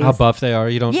about bodies. How buff they are.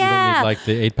 You don't need like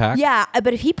the 8-pack. Yeah,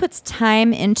 but if he puts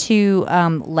time into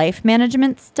life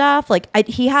management stuff, like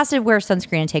he has to wear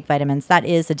sunscreen and take vitamins. That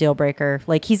is a deal breaker.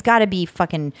 Like, he's got to be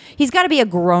a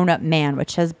grown-up man,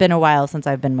 which has been a while since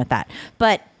I've been with that.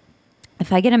 But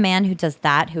if I get a man who does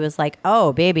that, who is like,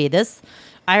 oh, baby, this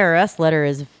IRS letter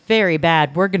is very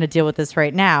bad. We're going to deal with this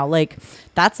right now. Like,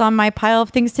 that's on my pile of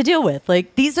things to deal with.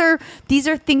 Like, these are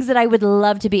things that I would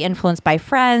love to be influenced by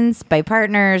friends, by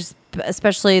partners,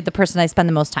 especially the person I spend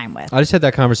the most time with. I just had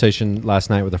that conversation last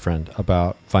night with a friend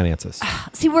about finances.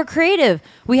 See, we're creative.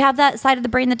 We have that side of the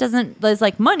brain that's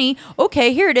like, money.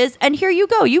 Okay, here it is. And here you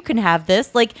go. You can have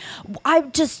this. Like, I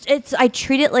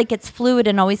treat it like it's fluid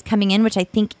and always coming in, which I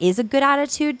think is a good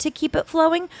attitude to keep it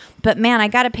flowing. But man, I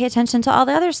got to pay attention to all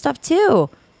the other stuff too.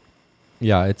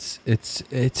 Yeah,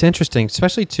 it's interesting,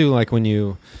 especially too, like when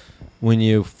you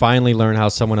finally learn how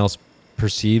someone else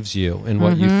perceives you and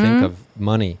what you think of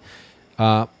money.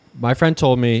 My friend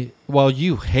told me, well,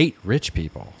 you hate rich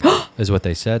people, is what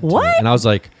they said to me. What? And I was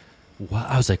like, what?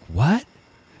 I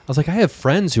was like, I have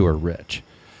friends who are rich.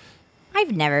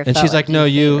 I've never And felt she's like, you no,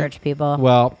 hate you, rich people.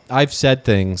 well, I've said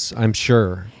things, I'm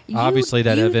sure, obviously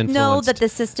that have influenced know that the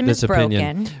system is this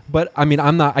opinion. broken. But I mean,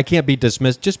 I can't be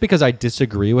dismissed. Just because I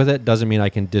disagree with it doesn't mean I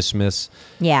can dismiss.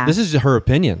 Yeah. This is her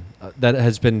opinion that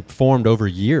has been formed over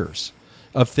years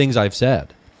of things I've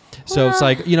said. So it's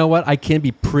like, you know what? I can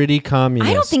be pretty communist.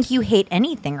 I don't think you hate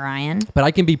anything, Ryan. But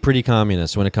I can be pretty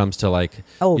communist when it comes to like,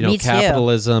 me too.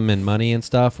 capitalism and money and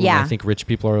stuff. When Yeah. I think rich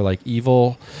people are like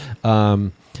evil.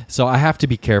 So I have to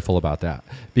be careful about that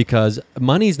because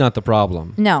money's not the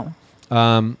problem. No.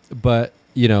 But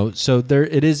so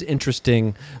it is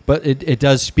interesting, but it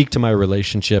does speak to my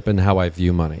relationship and how I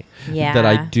view money. Yeah. That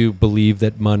I do believe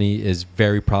that money is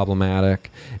very problematic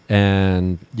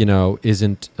and,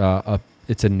 isn't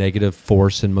it's a negative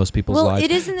force in most people's lives.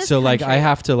 It is in this So like country. I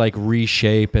have to like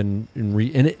reshape and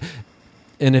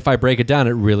if I break it down,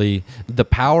 it really, the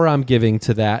power I'm giving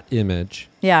to that image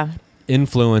Yeah.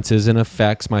 influences and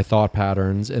affects my thought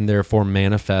patterns and therefore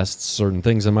manifests certain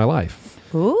things in my life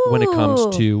when it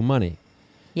comes to money.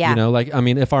 Yeah.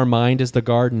 If our mind is the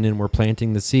garden and we're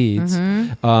planting the seeds,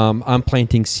 I'm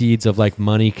planting seeds of like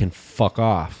money can fuck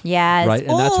off. Yes. Right.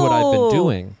 And that's what I've been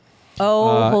doing.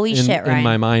 Holy shit, Ryan. In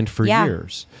my mind for Yeah.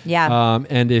 years. Yeah.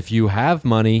 And if you have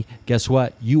money, guess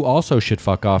what? You also should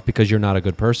fuck off because you're not a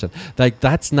good person. Like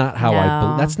that's not how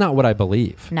No. that's not what I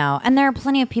believe. No. And there are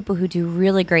plenty of people who do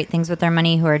really great things with their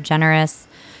money, who are generous,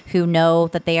 who know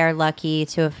that they are lucky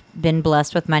to have been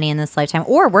blessed with money in this lifetime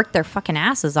or worked their fucking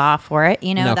asses off for it.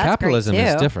 You know, Now, that's capitalism great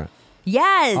too. is different.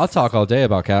 Yes. I'll talk all day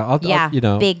about Yeah, you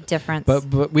know, big difference.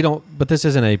 But we don't. But this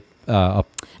isn't a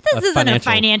This isn't a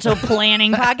financial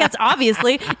planning podcast.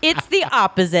 Obviously, it's the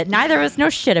opposite. Neither of us know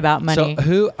shit about money.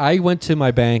 So I went to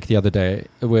my bank the other day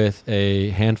with a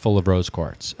handful of rose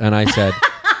quartz, and I said,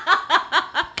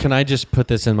 "Can I just put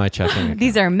this in my checking account?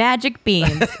 These are magic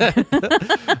beans.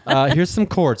 Here's some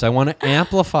quartz. I want to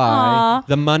amplify Aw.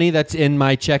 the money that's in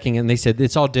my checking." And they said,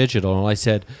 "It's all digital." And I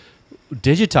said,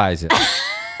 "Digitize it."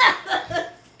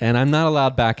 And I'm not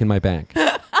allowed back in my bank.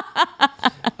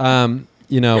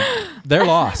 You know, they're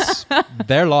lost.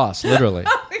 They're lost, literally.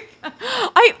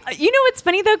 You know what's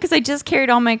funny though, because I just carried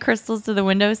all my crystals to the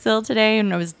windowsill today,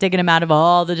 and I was digging them out of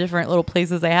all the different little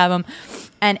places I have them.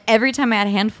 And every time I had a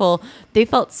handful, they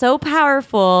felt so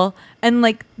powerful and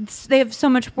like they have so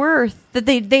much worth that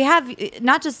they have.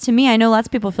 Not just to me, I know lots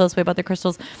of people feel this way about their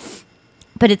crystals.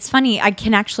 But it's funny, I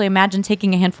can actually imagine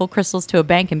taking a handful of crystals to a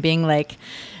bank and being like,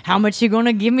 how much you going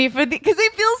to give me for these? Because they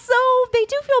do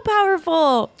feel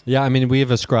powerful. Yeah, I mean, we have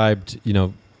ascribed, you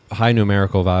know, high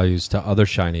numerical values to other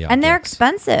shiny objects. And they're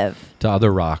expensive. To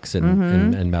other rocks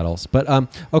and metals. But,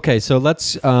 okay, so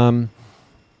let's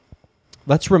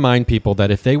remind people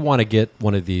that if they want to get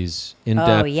one of these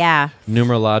in-depth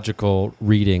numerological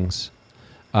readings,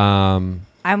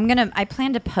 I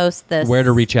plan to post this. Where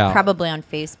to reach out? Probably on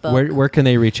Facebook. Where can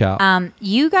they reach out?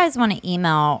 You guys want to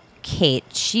email Kate.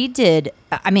 She did.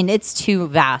 I mean, it's too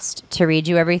vast to read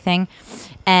you everything,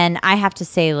 and I have to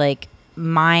say, like,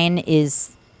 mine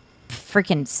is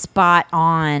freaking spot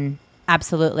on.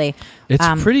 Absolutely, it's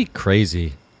pretty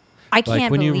crazy. I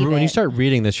can't believe it. When you start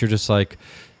reading this, you're just like,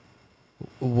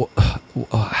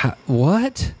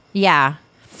 what? Yeah.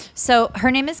 So her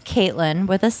name is Caitlin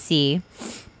with a C.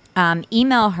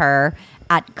 Email her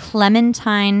at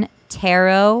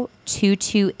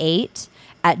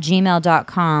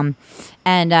clementinetarot228@gmail.com.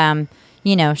 And,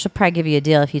 you know, she'll probably give you a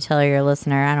deal if you tell her you're a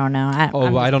listener. I don't know. I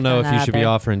don't know if you should be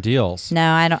offering deals.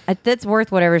 No, I don't. It's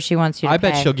worth whatever she wants you to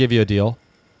pay. bet she'll give you a deal.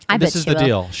 This is the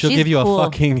deal. She'll give you a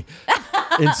fucking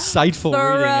insightful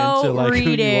reading into like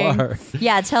who you are.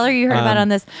 Yeah, tell her you heard about it on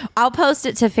this. I'll post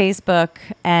it to Facebook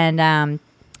and I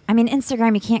mean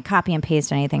Instagram. You can't copy and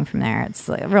paste anything from there. It's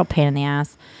like a real pain in the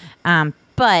ass.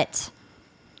 But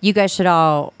you guys should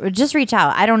all just reach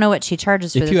out. I don't know what she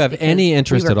charges for this. If you have any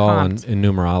interest at all in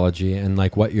numerology and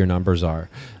like what your numbers are,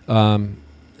 I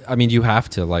mean, you have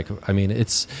to like. I mean,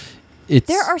 it's.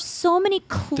 There are so many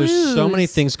clues. There's so many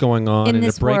things going on, and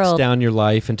it breaks down your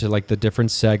life into like the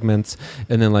different segments,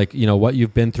 and then like, you know, what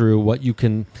you've been through, what you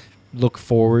can look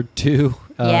forward to,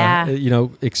 you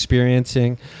know,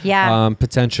 experiencing,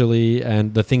 potentially,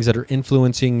 and the things that are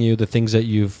influencing you, the things that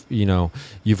you've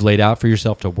laid out for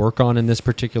yourself to work on in this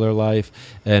particular life,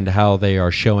 and how they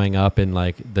are showing up in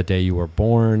like the day you were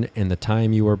born and the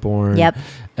time you were born,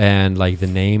 and like the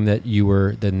name that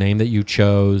you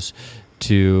chose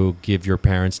to give your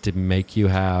parents, to make you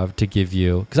have, to give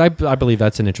you, because I believe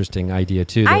that's an interesting idea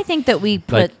too. I think that we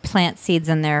put plant seeds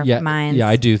in their minds. Yeah,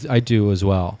 I do as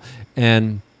well.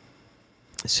 And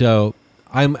so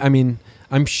I'm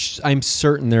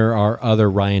certain there are other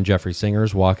Ryan Jeffrey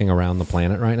singers walking around the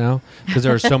planet right now, because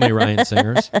there are so many Ryan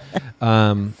singers.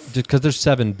 Because there's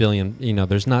 7 billion. You know,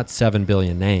 there's not 7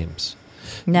 billion names.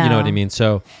 No. You know what I mean?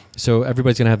 So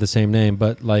everybody's gonna have the same name,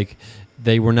 but like,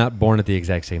 they were not born at the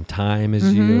exact same time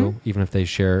as you, even if they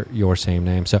share your same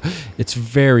name. So it's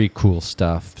very cool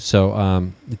stuff.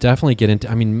 So definitely get into.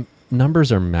 I mean,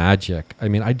 numbers are magic. I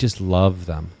mean, I just love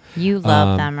them. You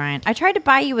love them, Ryan. I tried to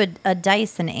buy you a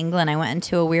dice in England. I went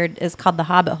into a weird. It's called the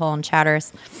Hobbit Hole in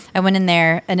Chatters. I went in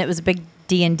there, and it was a big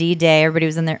D&D day. Everybody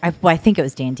was in there. I think it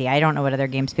was D&D. I don't know what other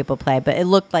games people play, but it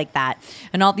looked like that.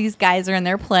 And all these guys are in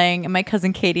there playing, and my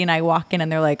cousin Katie and I walk in,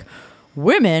 and they're like,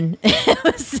 women. It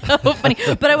was so funny.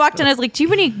 But I walked in, I was like, do you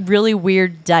have any really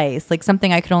weird dice? Like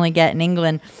something I could only get in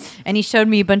England. And he showed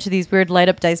me a bunch of these weird light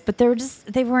up dice, but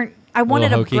they weren't, I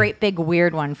wanted a great big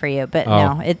weird one for you, but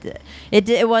no,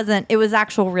 it wasn't. It was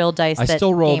actual real dice. I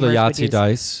still roll the Yahtzee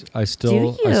dice. I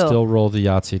still roll the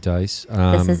Yahtzee dice.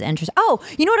 This is interesting. Oh,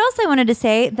 you know what else I wanted to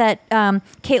say that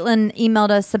Caitlin emailed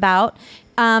us about?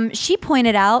 She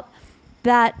pointed out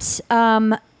that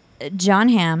John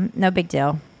Hamm, no big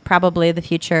deal, probably the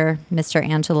future Mr.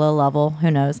 Angelo Lovell,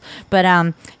 who knows?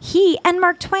 But he and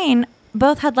Mark Twain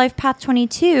both had Life Path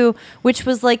 22, which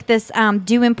was like this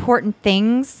do important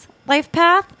things life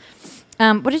path.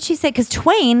 What did she say? Because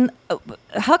Twain,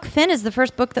 Huck Finn is the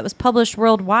first book that was published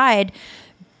worldwide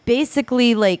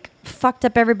basically like fucked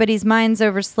up everybody's minds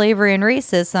over slavery and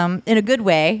racism in a good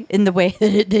way, in the way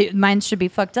that the minds should be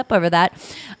fucked up over that.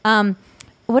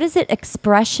 What is it?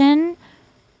 Expression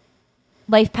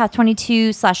Life Path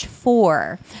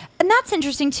 22/4. And that's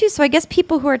interesting too. So I guess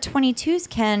people who are 22s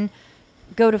can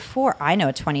go to 4. I know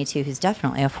a 22 who's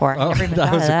definitely a 4. Oh, Never even that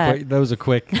thought was of a that. quick. That was a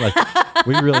quick. Like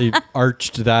we really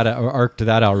arced that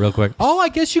out real quick. Oh, I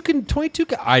guess you can 22.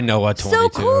 I know a 22. So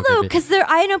cool though, baby. because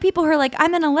I know people who are like,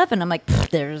 I'm an 11. I'm like,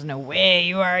 there's no way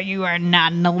you are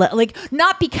not an 11. Like,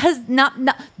 not because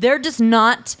they're just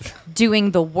not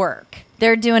doing the work.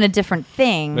 They're doing a different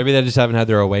thing. Maybe they just haven't had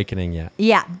their awakening yet.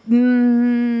 Yeah.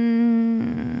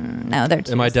 No, they're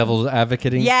too. Am I devil's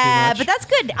advocating? Yeah, too much? but that's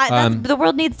good. The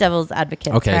world needs devil's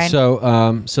advocates. Okay, right?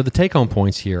 so the take home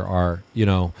points here are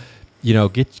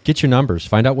get your numbers.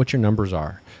 Find out what your numbers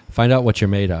are. Find out what you're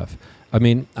made of. I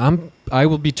mean, I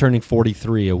will be turning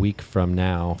 43 a week from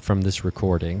now from this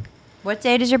recording. What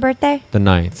date is your birthday? The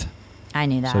 9th. I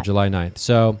knew that. So July 9th.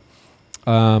 So,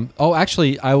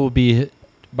 actually, I will be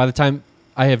by the time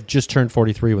I have just turned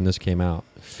 43 when this came out.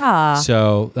 Aw.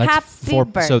 So that's Happy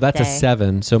So that's a birthday.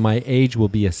 7. So my age will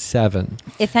be a 7.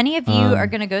 If any of you are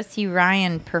going to go see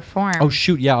Ryan perform, Oh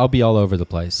shoot! Yeah, I'll be all over the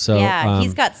place. So Yeah,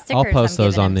 he's got stickers I'll post I'm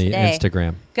those giving on him the today.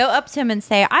 Instagram. go up to him and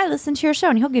say, I listened to your show,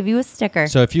 and he'll give you a sticker.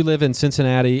 So if you live in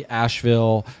Cincinnati,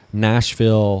 Asheville,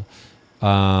 Nashville,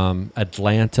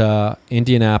 Atlanta,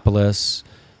 Indianapolis,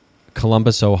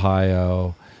 Columbus,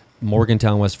 Ohio,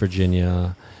 Morgantown, West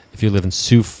Virginia, if you live in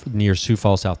near Sioux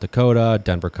Falls, South Dakota,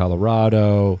 Denver,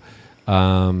 Colorado,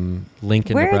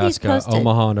 Lincoln, Where are these Nebraska, posted?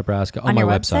 Omaha, Nebraska, on my your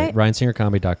website, website?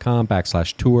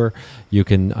 ryansingercomedy.com/tour. You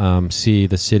can see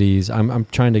the cities. I'm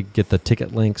trying to get the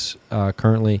ticket links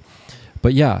currently.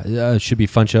 But yeah, it should be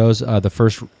fun shows. The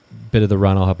first bit of the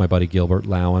run, I'll have my buddy Gilbert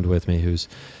Lowand with me, who's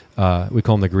we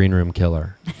call him the Green Room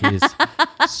Killer. He's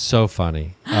so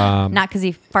funny. Not because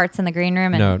he farts in the green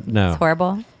room and No. it's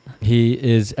horrible. He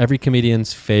is every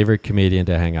comedian's favorite comedian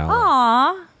to hang out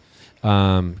Aw.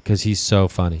 with because he's so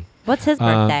funny. What's his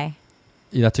birthday?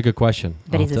 Yeah, that's a good question.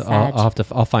 But he's a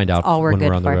I'll find out All we're when good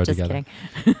we're on the for. road Just together.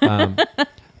 kidding.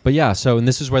 But yeah, and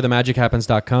this is where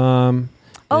themagichappens.com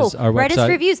is our write us website.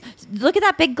 reviews. Look at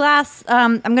that big glass.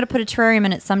 I'm going to put a terrarium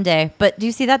in it someday. But do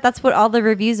you see that? That's what all the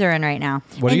reviews are in right now.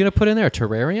 What are you going to put in there? A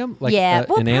terrarium? Like yeah,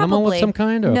 an animal of probably. some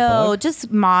kind? Or a no, bug?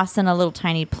 just moss and a little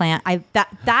tiny plant. That's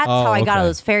how I got all okay.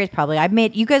 those fairies. Probably.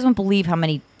 You guys won't believe how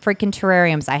many freaking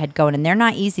terrariums I had going, and they're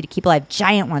not easy to keep alive.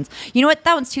 Giant ones. You know what?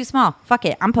 That one's too small. Fuck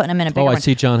it. I'm putting them in a bigger I one.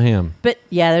 see John Hamm. But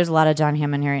yeah, there's a lot of John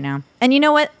Hamm in here right now. And you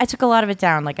know what? I took a lot of it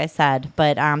down, like I said.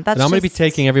 But that's And I'm going to be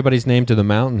taking everybody's name to the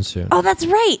mountain soon. Oh, that's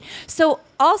right. So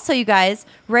also, you guys,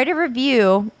 write a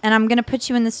review, and I'm going to put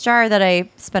you in this jar that I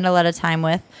spend a lot of time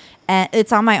with. And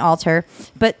it's on my altar.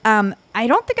 But I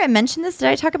don't think I mentioned this. Did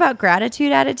I talk about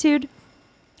gratitude attitude?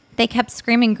 They kept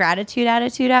screaming gratitude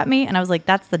attitude at me, and I was like,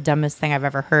 that's the dumbest thing I've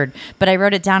ever heard. But I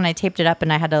wrote it down, and I taped it up,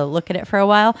 and I had to look at it for a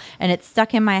while, and it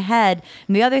stuck in my head.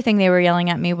 And the other thing they were yelling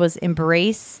at me was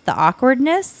embrace the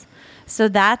awkwardness. So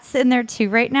that's in there too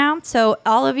right now. So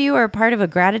all of you are part of a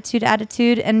gratitude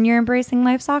attitude, and you're embracing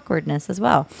life's awkwardness as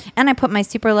well. And I put my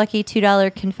super lucky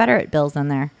 $2 Confederate bills in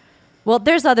there. Well,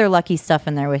 there's other lucky stuff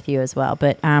in there with you as well.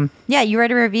 But yeah, you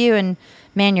write a review, and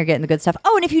man, you're getting the good stuff.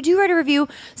 Oh, and if you do write a review,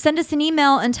 send us an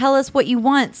email and tell us what you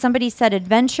want. Somebody said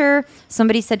adventure.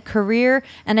 Somebody said career.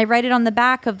 And I write it on the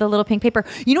back of the little pink paper.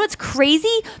 You know what's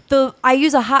crazy? I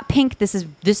use a hot pink.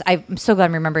 I'm so glad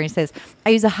I'm remembering to say this. I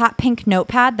use a hot pink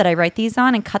notepad that I write these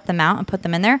on and cut them out and put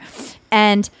them in there.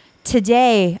 And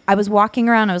today I was walking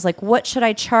around. I was like, what should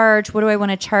I charge? What do I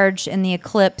want to charge in the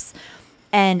eclipse?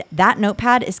 And that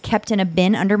notepad is kept in a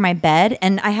bin under my bed.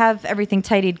 And I have everything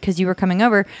tidied because you were coming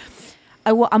over.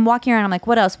 I'm walking around. I'm like,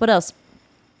 what else? What else?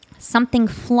 Something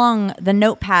flung the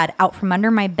notepad out from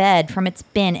under my bed from its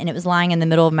bin, and it was lying in the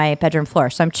middle of my bedroom floor.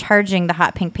 So I'm charging the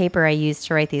hot pink paper I used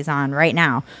to write these on right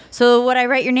now. So what I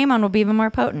write your name on will be even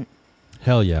more potent.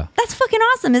 Hell yeah. That's fucking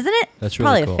awesome, isn't it? That's really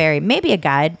Probably cool. a fairy, maybe a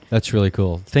guide. That's really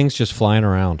cool. Things just flying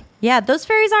around. Yeah, those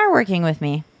fairies are working with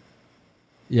me.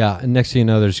 Yeah, and next thing you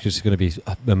know, there's just going to be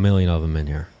a million of them in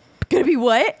here. Gonna be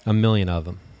what? A million of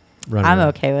them. Running I'm around.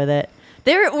 okay with it.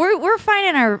 We're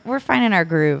finding our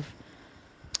groove.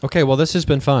 Okay, well, this has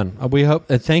been fun. We hope.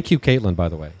 Thank you, Caitlin. By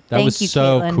the way, that Thank was you,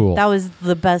 so Caitlin. cool. That was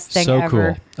the best thing so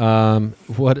ever.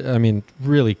 cool.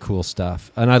 Really cool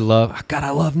stuff. And I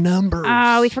love numbers.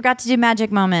 Oh, we forgot to do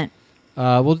magic moment.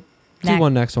 We'll do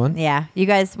one next one. Yeah, you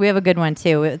guys, we have a good one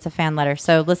too. It's a fan letter,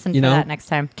 so listen for that next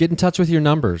time. Get in touch with your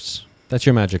numbers. That's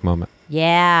your magic moment.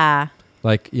 Yeah.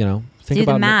 Like, think Do the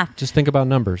about math. Just think about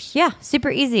numbers. Yeah, super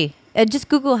easy. Just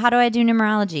Google, how do I do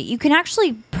numerology? You can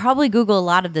actually probably Google a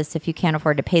lot of this if you can't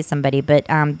afford to pay somebody, but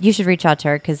you should reach out to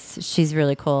her because she's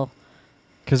really cool.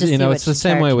 Because it's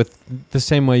the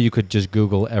same way you could just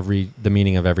Google the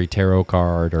meaning of every tarot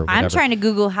card or whatever. I'm trying to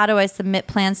Google how do I submit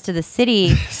plans to the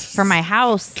city for my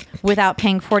house without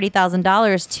paying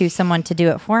 $40,000 to someone to do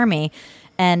it for me,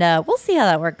 and we'll see how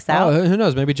that works out. Oh, who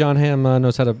knows? Maybe John Hamm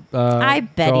knows how to. I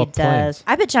bet he does.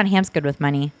 I bet John Hamm's good with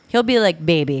money. He'll be like,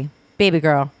 baby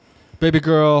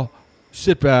girl,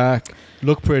 sit back,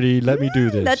 look pretty, let me do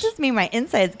this. That just means my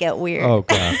insides get weird. Oh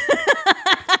God.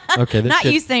 Okay, Not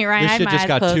you saying, Ryan. This shit just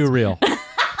got too real.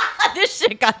 This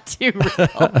shit got too real.